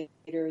indicator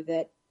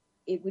that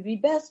it would be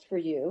best for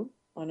you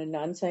on a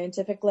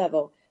non-scientific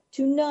level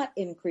to not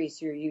increase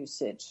your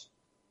usage?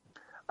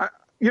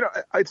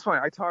 It's funny.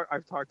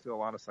 I've talked to a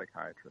lot of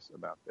psychiatrists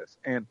about this,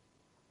 and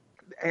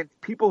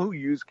people who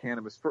use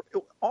cannabis for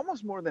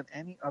almost more than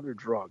any other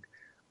drug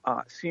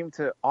seem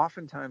to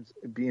oftentimes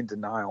be in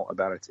denial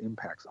about its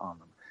impacts on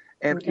them.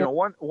 And Okay. you know,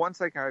 one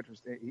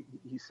psychiatrist,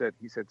 he said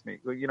to me,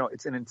 you know,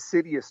 it's an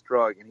insidious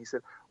drug, and he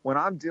said, when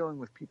I'm dealing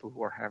with people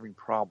who are having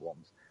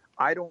problems,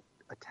 I don't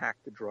attack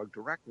the drug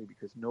directly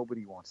because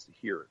nobody wants to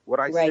hear it. What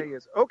I Right. say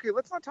is, okay,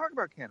 let's not talk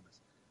about cannabis.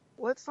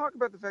 Let's talk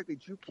about the fact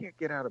that you can't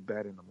get out of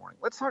bed in the morning.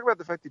 Let's talk about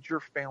the fact that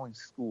you're failing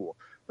school.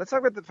 Let's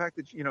talk about the fact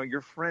that, you know,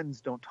 your friends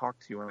don't talk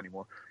to you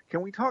anymore.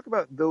 Can we talk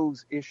about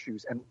those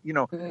issues and, you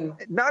know,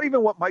 not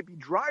even what might be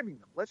driving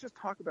them? Let's just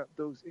talk about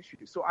those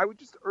issues. So I would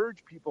just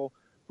urge people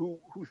who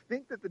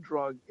think that the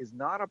drug is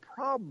not a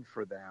problem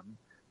for them,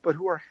 but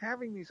who are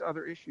having these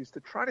other issues, to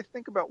try to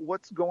think about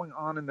what's going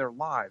on in their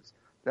lives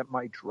that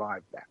might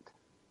drive that.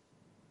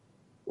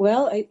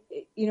 Well,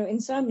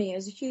 insomnia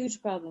is a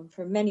huge problem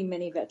for many,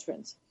 many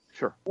veterans.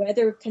 Sure.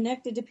 Whether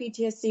connected to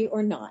PTSD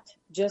or not,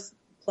 just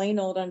plain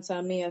old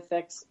insomnia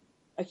affects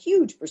a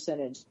huge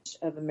percentage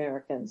of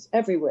Americans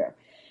everywhere.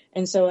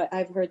 And so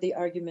I've heard the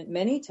argument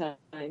many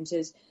times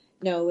is,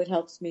 no, it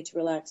helps me to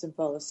relax and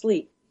fall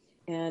asleep.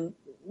 And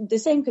the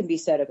same can be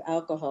said of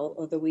alcohol,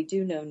 although we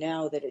do know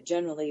now that it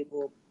generally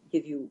will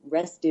give you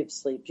restive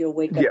sleep. You'll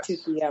wake up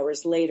 2-3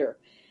 hours later.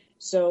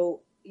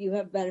 So you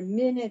have about a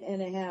minute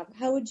and a half.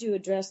 How would you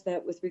address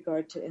that with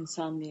regard to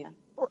insomnia?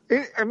 Well,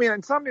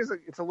 insomnia is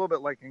it's a little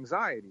bit like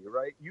anxiety,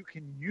 right? You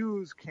can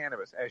use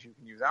cannabis as you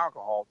can use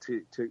alcohol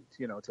to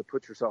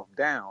put yourself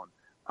down.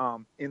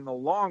 In the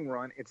long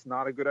run, it's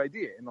not a good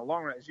idea. In the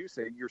long run, as you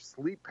say, your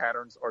sleep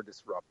patterns are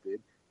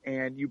disrupted,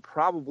 and you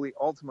probably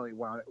ultimately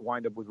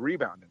wind up with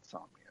rebound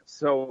insomnia.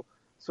 So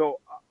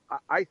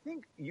I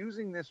think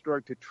using this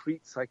drug to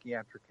treat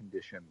psychiatric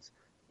conditions,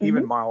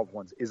 even mild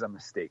ones, is a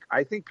mistake.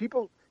 I think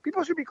people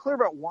should be clear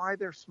about why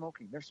they're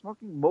smoking. They're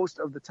smoking most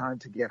of the time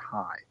to get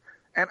high.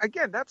 And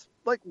again, that's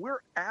like,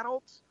 we're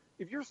adults.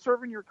 If you're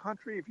serving your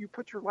country, if you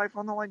put your life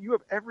on the line, you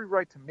have every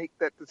right to make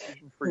that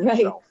decision for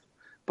yourself.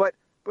 But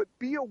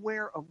be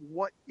aware of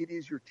what it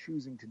is you're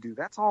choosing to do.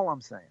 That's all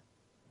I'm saying.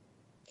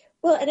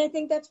 Well, and I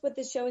think that's what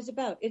this show is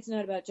about. It's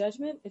not about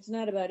judgment. It's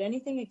not about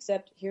anything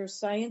except here's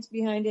science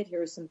behind it.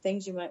 Here are some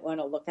things you might want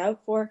to look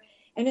out for.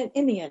 And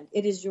in the end,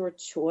 it is your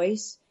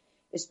choice,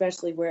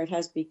 especially where it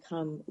has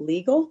become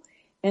legal.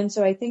 And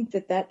so I think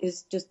that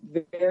is just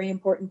very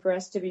important for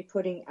us to be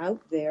putting out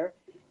there,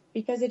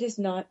 because it is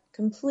not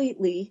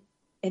completely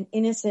an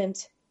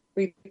innocent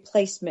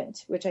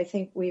replacement, which I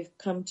think we've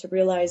come to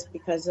realize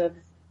because of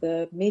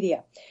the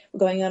media. We're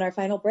going on our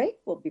final break.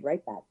 We'll be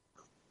right back.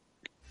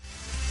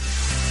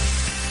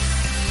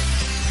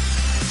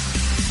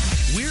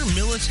 We're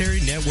Military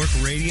Network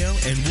Radio,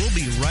 and we'll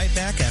be right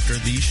back after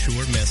these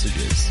short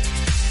messages.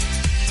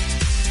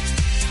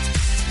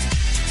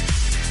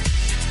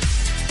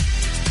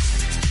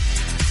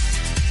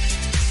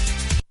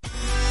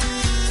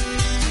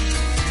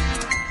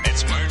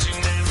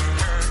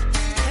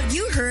 Have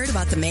you heard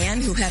about the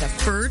man who had a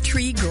fir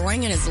tree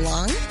growing in his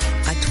lung?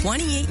 A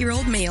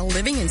 28-year-old male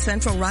living in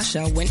central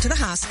Russia went to the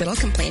hospital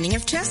complaining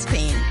of chest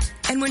pain.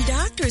 And when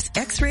doctors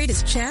x-rayed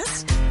his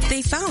chest,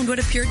 they found what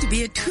appeared to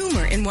be a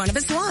tumor in one of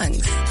his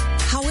lungs.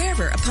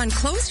 However, upon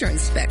closer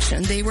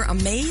inspection, they were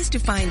amazed to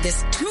find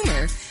this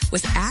tumor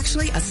was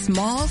actually a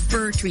small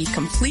fir tree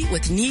complete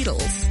with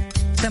needles.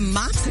 The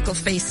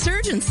mopsicle-faced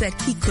surgeon said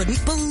he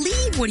couldn't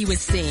believe what he was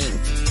seeing.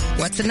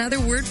 What's another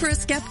word for a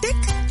skeptic?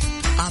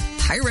 A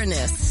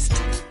pyronist.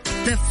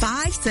 The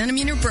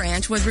 5-centimeter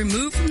branch was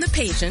removed from the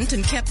patient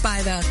and kept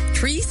by the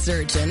tree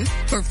surgeon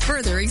for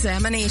further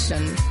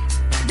examination.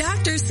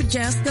 Doctors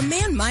suggest the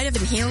man might have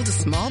inhaled a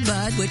small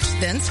bud, which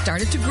then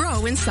started to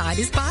grow inside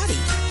his body.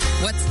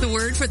 What's the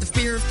word for the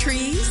fear of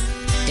trees?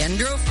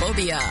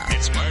 Dendrophobia.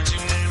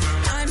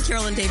 I'm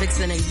Carolyn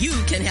Davidson, and you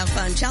can have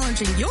fun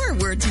challenging your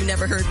words you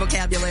never heard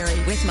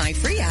vocabulary with my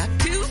free app,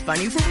 Too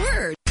Funny for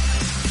Words.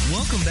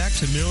 Welcome back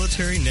to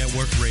Military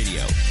Network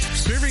Radio,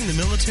 serving the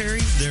military,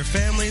 their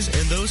families,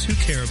 and those who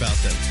care about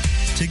them.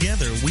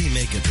 Together, we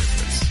make a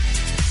difference.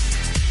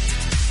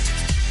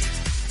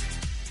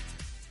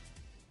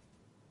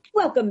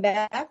 Welcome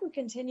back. We're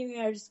continuing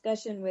our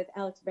discussion with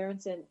Alex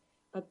Berenson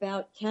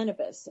about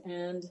cannabis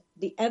and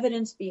the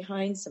evidence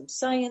behind some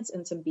science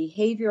and some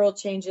behavioral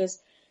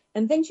changes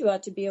and things you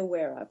ought to be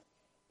aware of.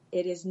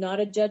 It is not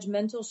a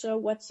judgmental show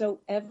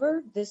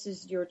whatsoever. This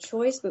is your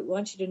choice, but we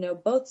want you to know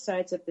both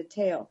sides of the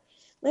tale.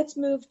 Let's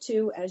move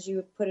to, as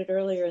you put it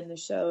earlier in the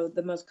show,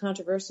 the most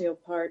controversial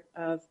part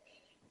of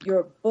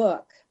your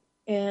book.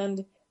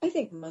 And I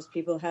think most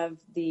people have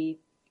the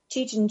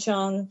Cheech and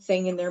Chong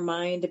thing in their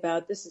mind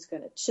about this is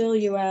going to chill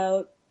you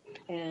out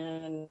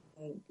and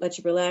let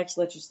you relax,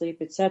 let you sleep,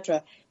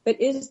 etc.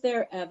 But is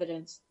there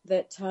evidence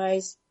that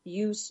ties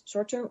use,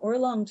 short-term or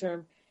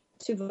long-term,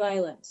 to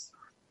violence?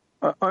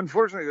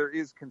 Unfortunately, there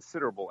is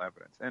considerable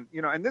evidence.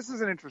 And this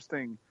is an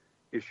interesting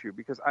issue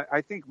because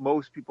I think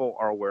most people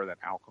are aware that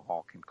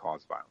alcohol can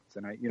cause violence.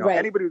 And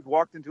anybody who's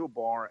walked into a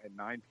bar at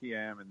 9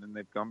 p.m. and then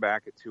they've come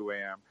back at 2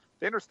 a.m.,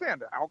 they understand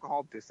that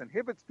alcohol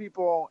disinhibits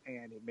people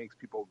and it makes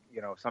people,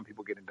 some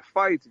people get into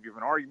fights. If you have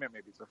an argument,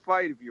 maybe it's a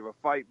fight. If you have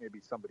a fight,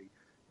 maybe somebody,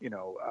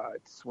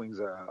 it swings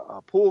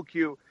a pool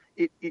cue.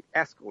 It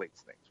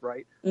escalates things,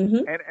 right?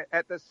 Mm-hmm. And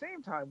at the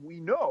same time, we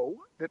know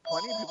that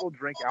plenty of people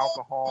drink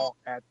alcohol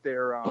at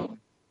their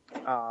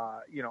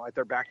at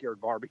their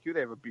backyard barbecue. They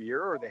have a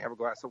beer or they have a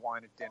glass of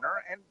wine at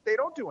dinner, and they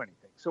don't do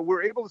anything. So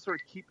we're able to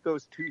sort of keep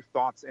those two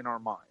thoughts in our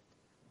mind.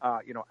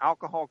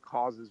 Alcohol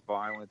causes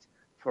violence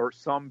for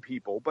some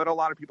people, but a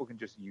lot of people can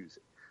just use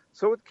it.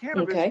 So with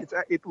cannabis,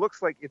 it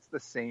looks like it's the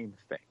same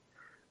thing.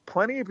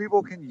 Plenty of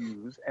people can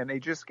use, and they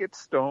just get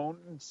stoned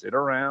and sit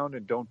around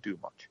and don't do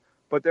much.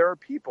 But there are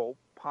people,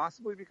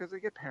 possibly because they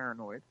get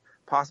paranoid,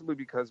 possibly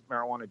because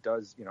marijuana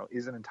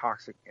is an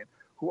intoxicant,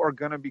 who are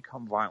going to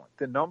become violent.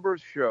 The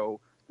numbers show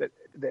that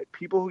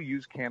people who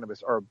use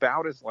cannabis are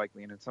about as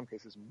likely, and in some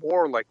cases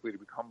more likely, to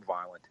become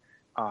violent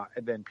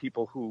than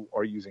people who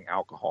are using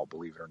alcohol,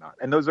 believe it or not.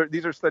 And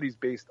these are studies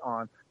based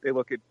on, they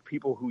look at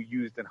people who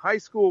used in high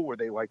school, were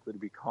they likely to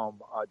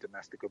become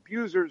domestic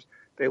abusers?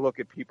 They look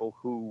at people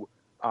who,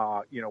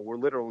 were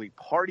literally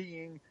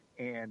partying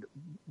and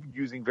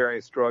using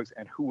various drugs,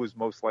 and who was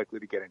most likely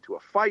to get into a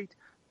fight.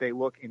 They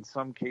look in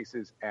some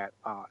cases at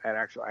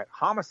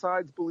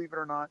homicides, believe it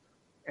or not.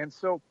 And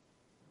so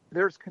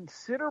there's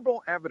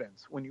considerable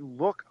evidence when you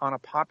look on a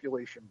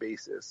population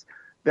basis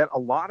that a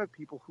lot of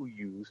people who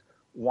use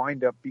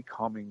wind up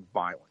becoming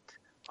violent,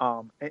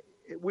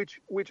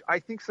 which I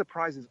think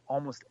surprises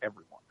almost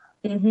everyone.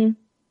 Mm-hmm.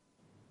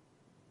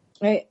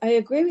 I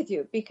agree with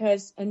you,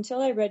 because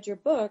until I read your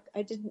book,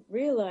 I didn't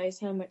realize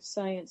how much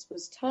science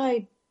was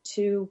tied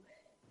to.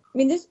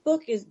 This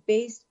book is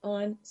based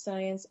on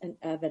science and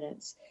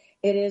evidence.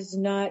 It is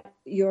not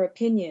your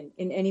opinion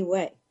in any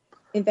way.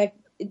 In fact,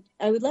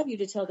 I would love you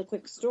to tell the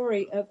quick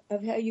story of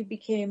how you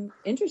became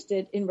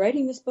interested in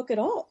writing this book at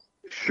all.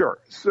 Sure.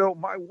 So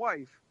my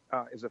wife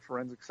is a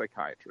forensic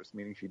psychiatrist,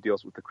 meaning she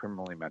deals with the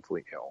criminally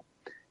mentally ill.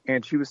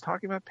 And she was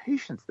talking about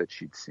patients that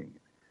she'd seen.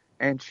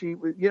 And she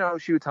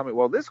would tell me,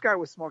 well, this guy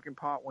was smoking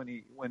pot when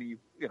he,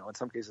 in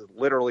some cases,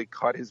 literally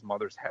cut his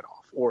mother's head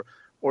off.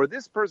 Or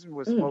this person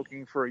was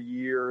smoking for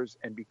years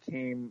and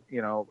became,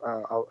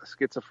 a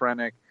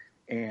schizophrenic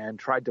and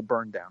tried to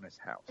burn down his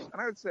house.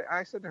 And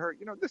I said to her,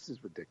 this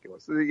is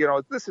ridiculous.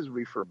 This is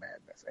reefer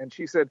madness. And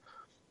she said,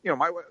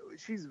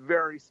 she's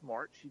very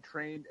smart. She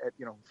trained at,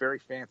 very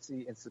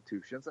fancy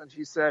institutions. And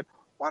she said,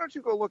 why don't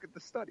you go look at the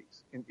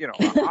studies? And, there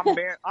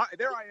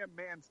I am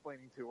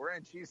mansplaining to her.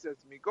 And she says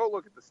to me, go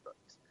look at the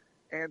studies.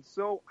 And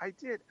so I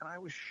did. And I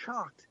was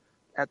shocked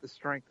at the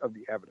strength of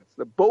the evidence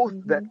that both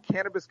that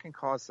cannabis can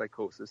cause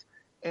psychosis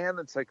and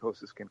that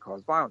psychosis can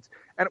cause violence.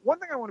 And one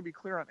thing I want to be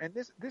clear on, and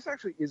this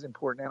actually is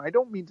important, and I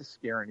don't mean to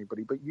scare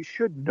anybody, but you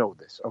should know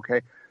this,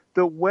 okay?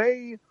 The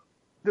way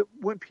that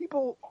when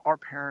people are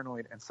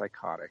paranoid and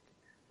psychotic,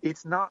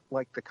 it's not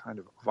like the kind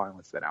of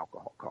violence that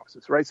alcohol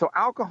causes, right? So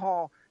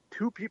alcohol,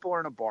 two people are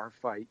in a bar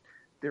fight,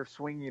 they're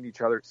swinging at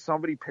each other,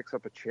 somebody picks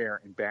up a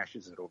chair and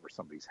bashes it over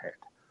somebody's head,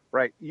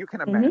 right? You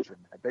can imagine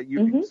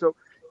that. So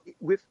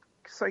with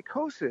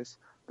psychosis,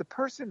 the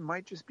person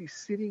might just be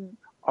sitting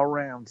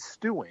around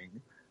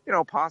stewing,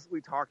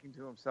 possibly talking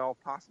to himself,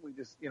 possibly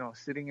just,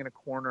 sitting in a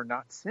corner,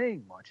 not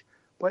saying much,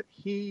 but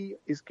he's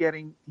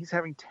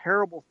having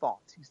terrible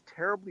thoughts. He's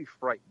terribly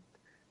frightened.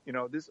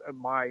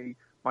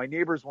 My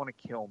neighbors want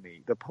to kill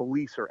me. The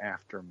police are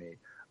after me.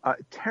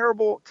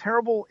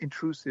 Terrible,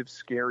 intrusive,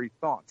 scary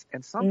thoughts.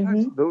 And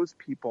sometimes those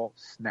people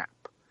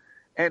snap.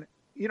 And,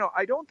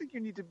 I don't think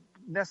you need to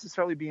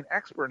necessarily be an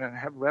expert and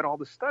have read all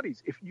the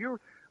studies.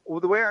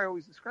 The way I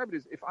always describe it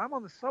is, if I'm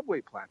on the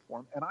subway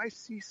platform and I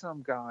see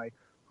some guy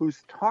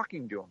who's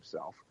talking to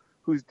himself,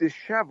 who's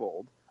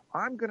disheveled,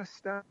 I'm going to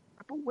step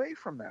away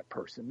from that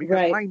person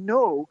because I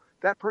know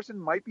that person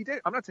might be dead.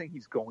 I'm not saying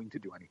he's going to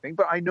do anything,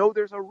 but I know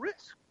there's a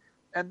risk.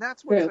 And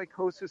that's what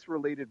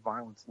psychosis-related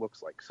violence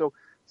looks like. So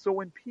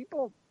when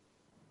people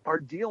are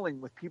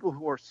dealing with people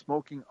who are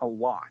smoking a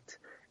lot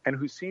and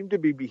who seem to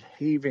be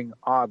behaving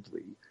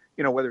oddly,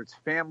 whether it's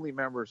family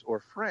members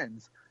or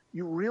friends,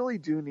 you really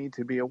do need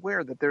to be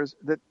aware that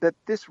that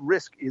this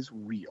risk is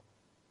real.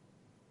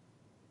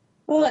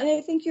 Well, and I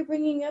think you're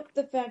bringing up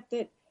the fact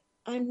that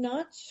I'm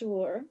not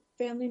sure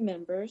family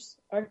members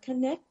are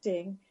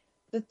connecting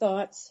the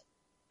thoughts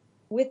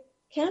with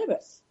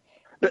cannabis.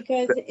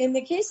 Because in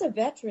the case of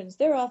veterans,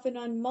 they're often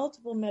on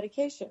multiple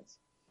medications.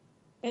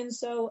 And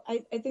so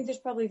I think there's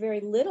probably very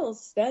little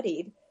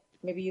studied,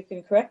 maybe you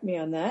can correct me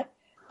on that,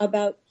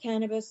 about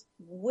cannabis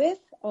with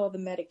all the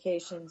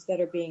medications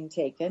that are being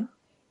taken.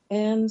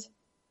 And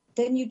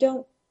then you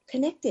don't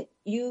connect it.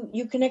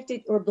 You connect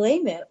it or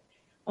blame it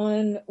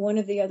on one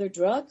of the other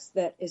drugs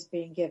that is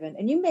being given.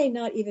 And you may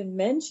not even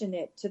mention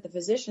it to the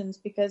physicians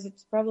because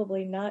it's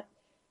probably not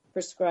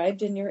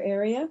prescribed in your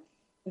area.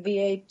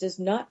 VA does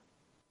not,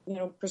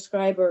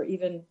 prescribe or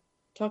even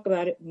talk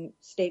about it in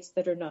states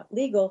that are not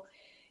legal.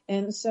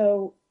 And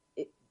so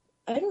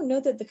I don't know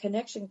that the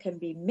connection can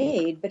be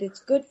made, but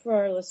it's good for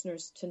our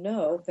listeners to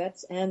know,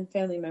 vets and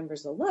family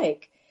members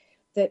alike,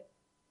 that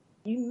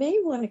you may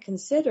want to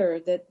consider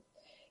that,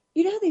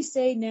 how they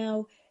say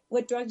now,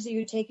 what drugs are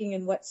you taking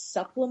and what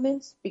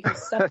supplements?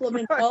 Because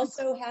supplements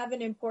also have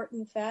an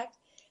important fact.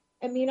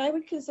 I mean, I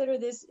would consider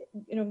this,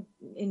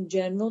 in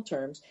general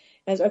terms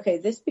as, okay,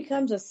 this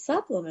becomes a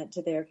supplement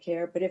to their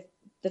care. But if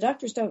the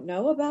doctors don't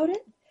know about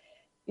it,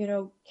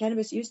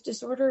 cannabis use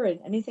disorder and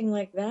anything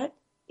like that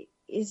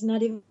is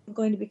not even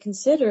going to be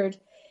considered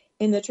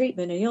in the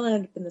treatment. And you'll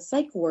end up in the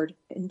psych ward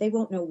and they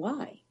won't know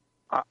why.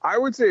 I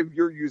would say if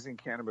you're using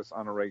cannabis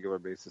on a regular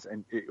basis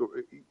and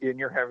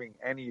you're having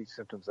any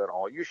symptoms at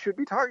all, you should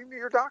be talking to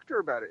your doctor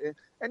about it.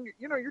 And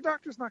your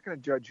doctor's not going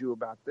to judge you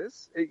about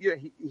this.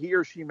 He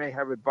or she may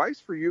have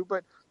advice for you,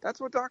 but that's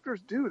what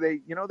doctors do.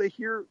 They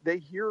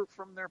hear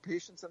from their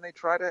patients and they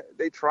try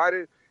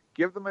to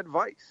give them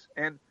advice.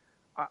 And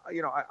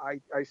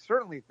I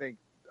certainly think,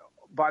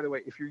 by the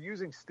way, if you're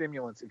using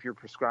stimulants, if you're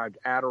prescribed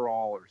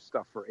Adderall or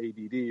stuff for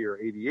ADD or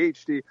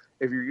ADHD,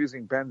 if you're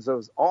using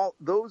benzos, all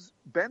those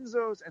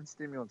benzos and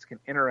stimulants can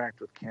interact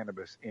with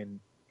cannabis in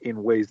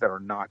ways that are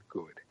not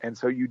good. And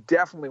so you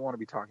definitely want to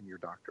be talking to your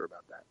doctor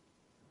about that.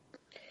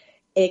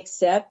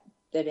 Except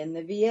that in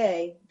the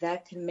VA,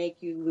 that can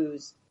make you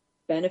lose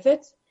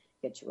benefits,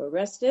 get you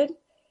arrested.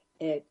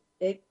 It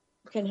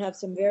can have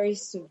some very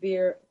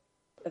severe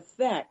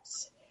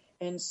effects.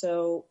 And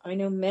so I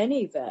know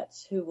many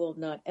vets who will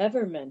not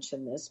ever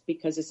mention this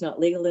because it's not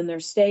legal in their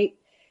state,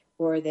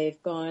 or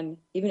they've gone,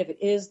 even if it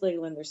is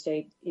legal in their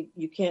state,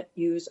 you can't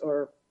use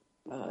or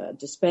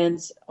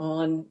dispense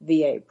on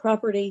VA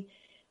property.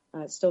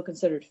 It's still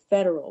considered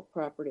federal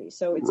property.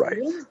 So it's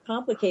really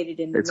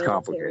complicated in the military.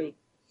 Complicated.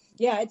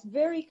 Yeah, it's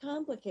very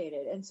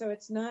complicated. And so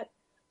it's not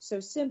so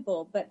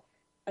simple. But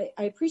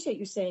I appreciate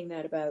you saying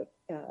that about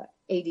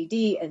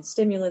ADD and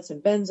stimulants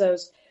and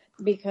benzos,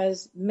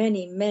 because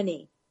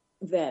many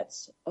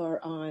vets are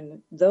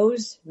on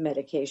those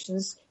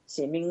medications,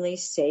 seemingly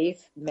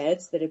safe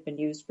meds that have been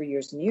used for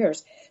years and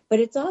years. But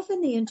it's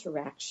often the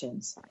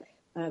interactions.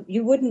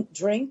 You wouldn't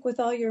drink with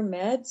all your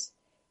meds,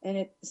 and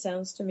it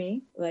sounds to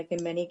me like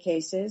in many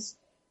cases,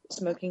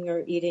 smoking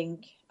or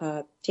eating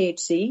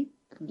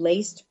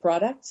THC-laced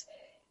products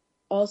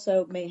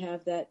also may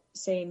have that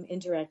same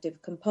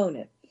interactive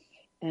component.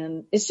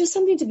 And it's just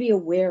something to be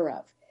aware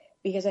of,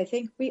 because I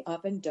think we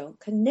often don't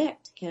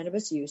connect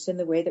cannabis use in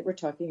the way that we're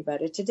talking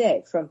about it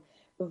today, from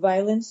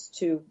violence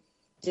to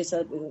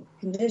disabling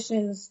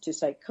conditions to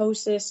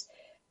psychosis.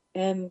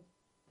 And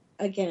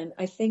again,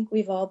 I think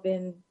we've all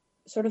been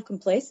sort of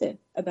complacent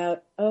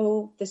about,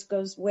 this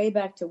goes way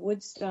back to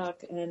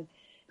Woodstock, and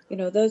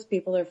those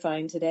people are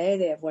fine today.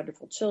 They have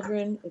wonderful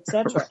children,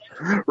 etc.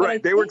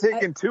 Right. They were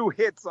taking 2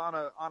 hits on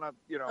a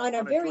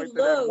very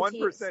low 1%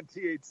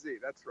 THC.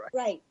 That's right.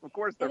 Right. Of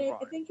course they're fine.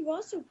 I think you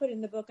also put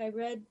in the book I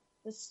read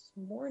this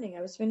morning,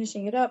 I was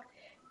finishing it up,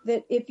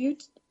 that if you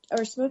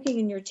are smoking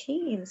in your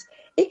teens,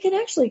 it can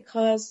actually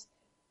cause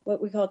what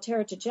we call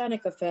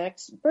teratogenic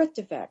effects, birth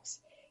defects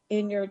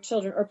in your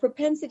children, or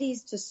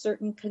propensities to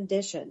certain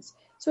conditions.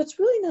 So it's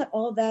really not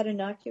all that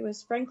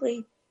innocuous.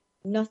 Frankly,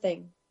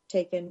 nothing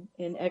taken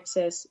in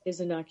excess is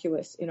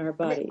innocuous in our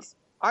bodies.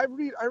 I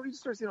read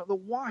stories. The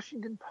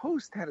Washington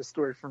Post had a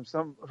story from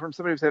somebody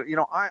who said,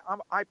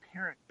 I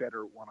parent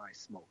better when I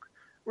smoke.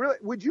 Really,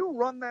 would you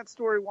run that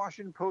story,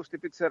 Washington Post,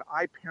 if it said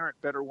I parent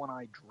better when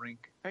I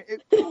drink?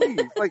 Please,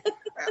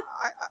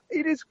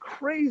 it is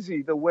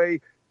crazy the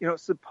way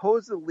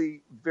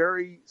supposedly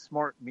very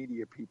smart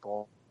media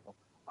people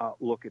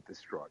look at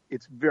this drug.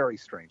 It's very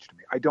strange to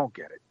me. I don't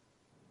get it.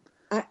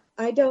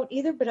 I don't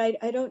either, but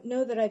I don't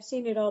know that I've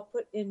seen it all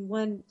put in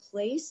one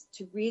place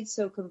to read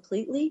so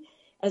completely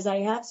as I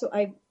have. So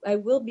I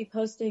will be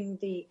posting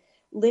the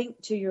link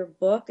to your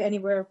book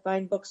anywhere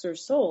fine books are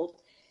sold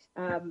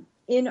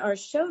in our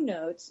show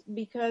notes,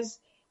 because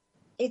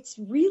it's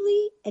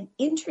really an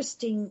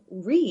interesting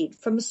read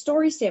from a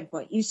story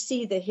standpoint. You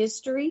see the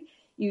history,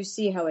 you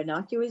see how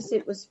innocuous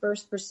it was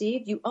first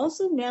perceived. You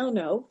also now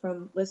know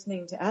from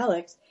listening to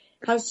Alex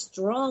how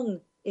strong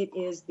it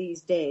is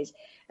these days,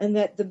 and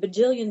that the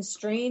bajillion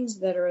strains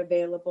that are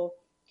available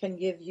can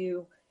give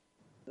you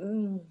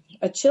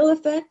a chill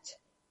effect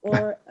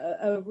or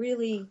a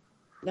really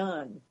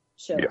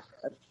non-chill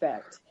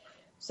effect.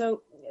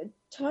 So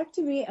talk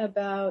to me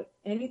about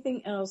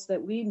anything else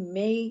that we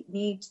may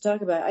need to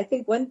talk about. I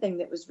think one thing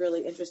that was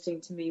really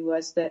interesting to me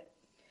was that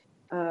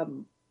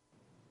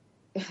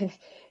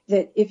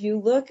that if you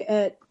look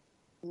at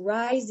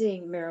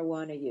rising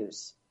marijuana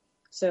use,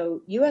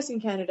 so U.S.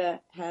 and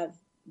Canada have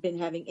been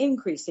having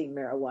increasing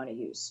marijuana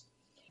use,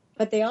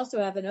 but they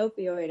also have an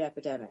opioid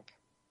epidemic.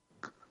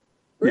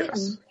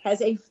 Britain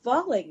has a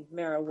falling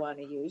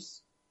marijuana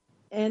use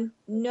and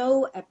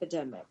no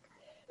epidemic.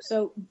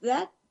 So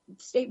that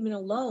statement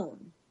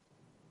alone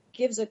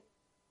gives an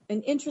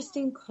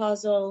interesting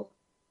causal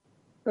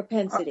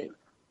propensity.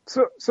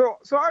 So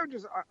I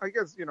would I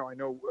guess, I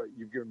know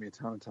you've given me a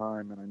ton of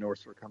time, and I know we're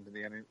sort of coming to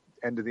the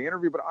end of the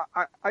interview, but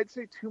I'd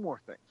say 2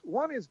 more things.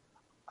 One is,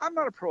 I'm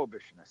not a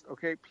prohibitionist,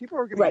 okay? People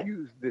are going to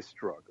use this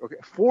drug, okay?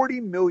 40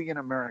 million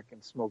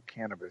Americans smoked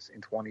cannabis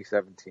in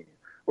 2017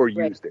 or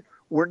used it.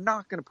 We're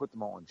not going to put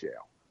them all in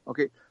jail,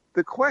 okay?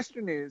 The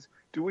question is,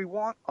 do we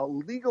want a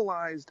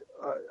legalized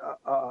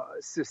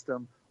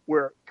system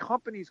where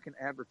companies can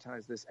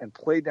advertise this and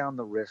play down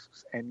the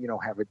risks and,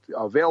 have it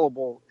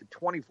available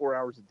 24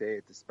 hours a day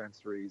at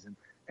dispensaries and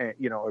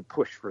a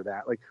push for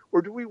that?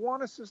 Or do we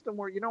want a system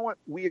where,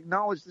 we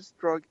acknowledge this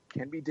drug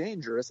can be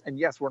dangerous, and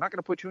yes, we're not going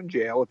to put you in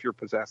jail if you're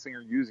possessing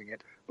or using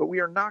it, but we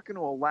are not going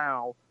to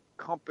allow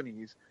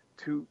companies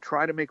to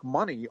try to make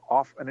money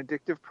off an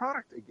addictive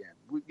product again.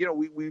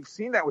 We've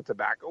seen that with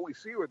tobacco. We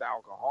see it with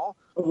alcohol.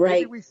 Right.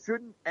 Maybe we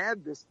shouldn't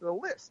add this to the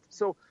list.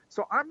 So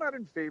I'm not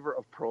in favor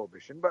of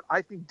prohibition, but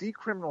I think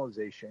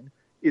decriminalization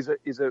is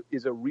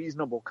a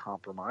reasonable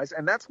compromise,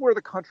 and that's where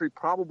the country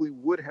probably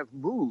would have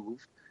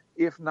moved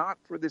if not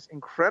for this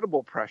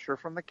incredible pressure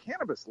from the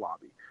cannabis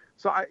lobby.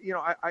 So I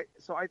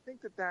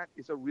think that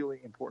is a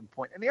really important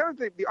point. And the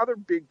other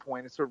big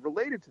point is sort of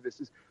related to this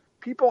is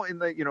people in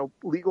the,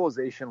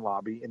 legalization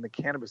lobby, in the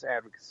cannabis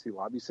advocacy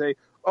lobby say,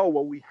 oh,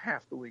 well, we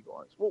have to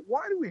legalize. Well,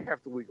 why do we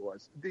have to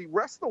legalize? The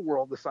rest of the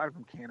world, aside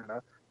from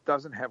Canada,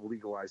 doesn't have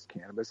legalized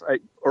cannabis.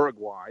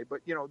 Uruguay,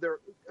 but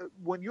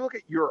when you look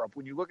at Europe,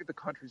 when you look at the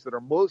countries that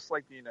are most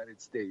like the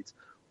United States,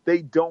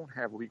 they don't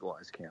have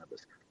legalized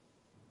cannabis.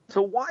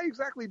 So why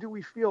exactly do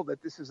we feel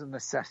that this is a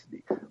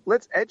necessity?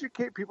 Let's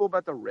educate people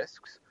about the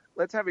risks.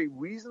 Let's have a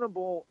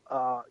reasonable,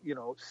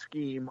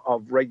 scheme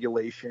of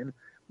regulation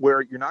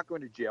where you're not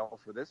going to jail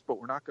for this, but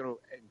we're not going to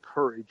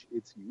encourage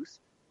its use.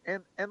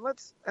 And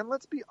let's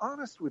be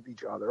honest with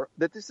each other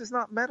that this is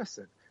not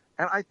medicine.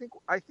 And I think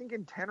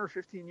in 10 or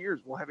 15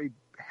 years we'll have a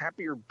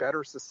happier,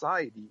 better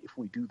society if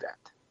we do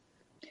that.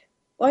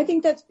 Well, I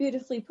think that's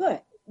beautifully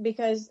put,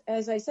 because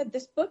as I said,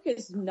 this book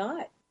is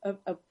not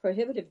a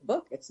prohibitive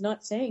book. It's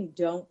not saying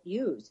don't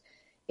use.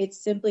 It's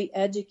simply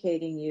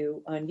educating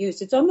you on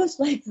use. It's almost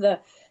like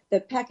the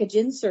package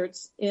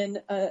inserts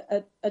in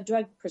a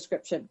drug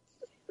prescription.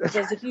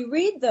 Because if you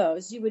read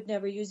those, you would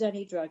never use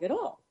any drug at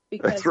all,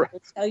 because right. It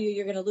will tell you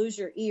you're going to lose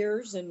your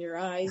ears and your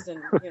eyes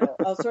and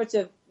all sorts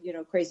of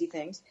crazy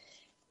things.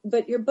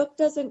 But your book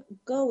doesn't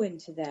go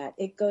into that.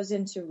 It goes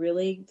into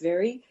really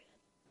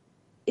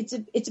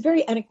it's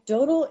very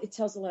anecdotal. It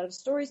tells a lot of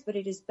stories, but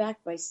it is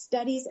backed by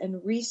studies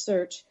and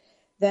research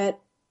that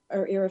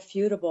are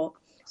irrefutable.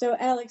 So,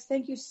 Alex,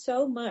 thank you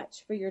so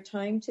much for your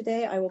time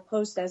today. I will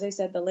post, as I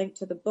said, the link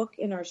to the book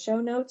in our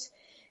show notes.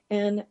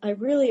 And I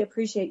really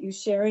appreciate you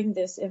sharing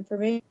this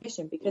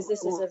information, because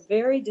this is a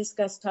very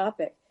discussed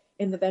topic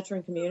in the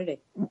veteran community.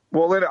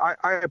 Well, Linda,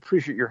 I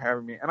appreciate your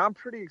having me, and I'm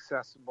pretty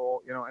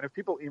accessible, and if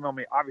people email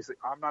me, obviously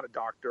I'm not a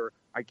doctor,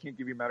 I can't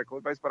give you medical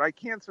advice, but I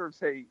can sort of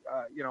say,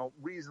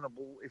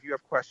 reasonable. If you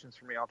have questions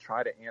for me, I'll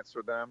try to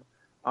answer them,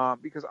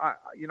 because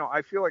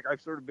I feel like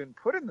I've sort of been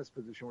put in this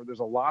position where there's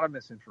a lot of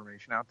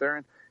misinformation out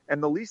there,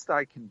 and the least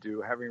I can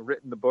do, having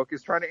written the book,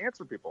 is try to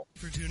answer people.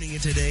 For tuning in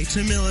today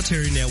to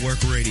Military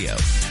Network Radio.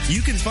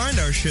 You can find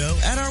our show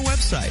at our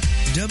website,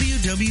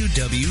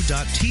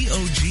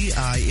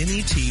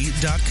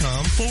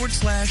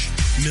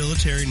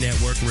 www.toginet.com/Military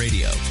Network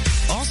Radio.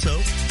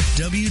 Also,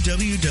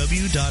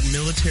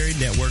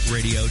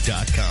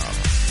 www.militarynetworkradio.com.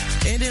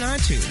 And in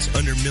iTunes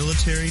under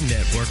Military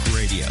Network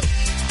Radio.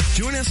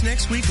 Join us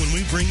next week when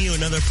we bring you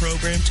another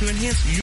program to enhance your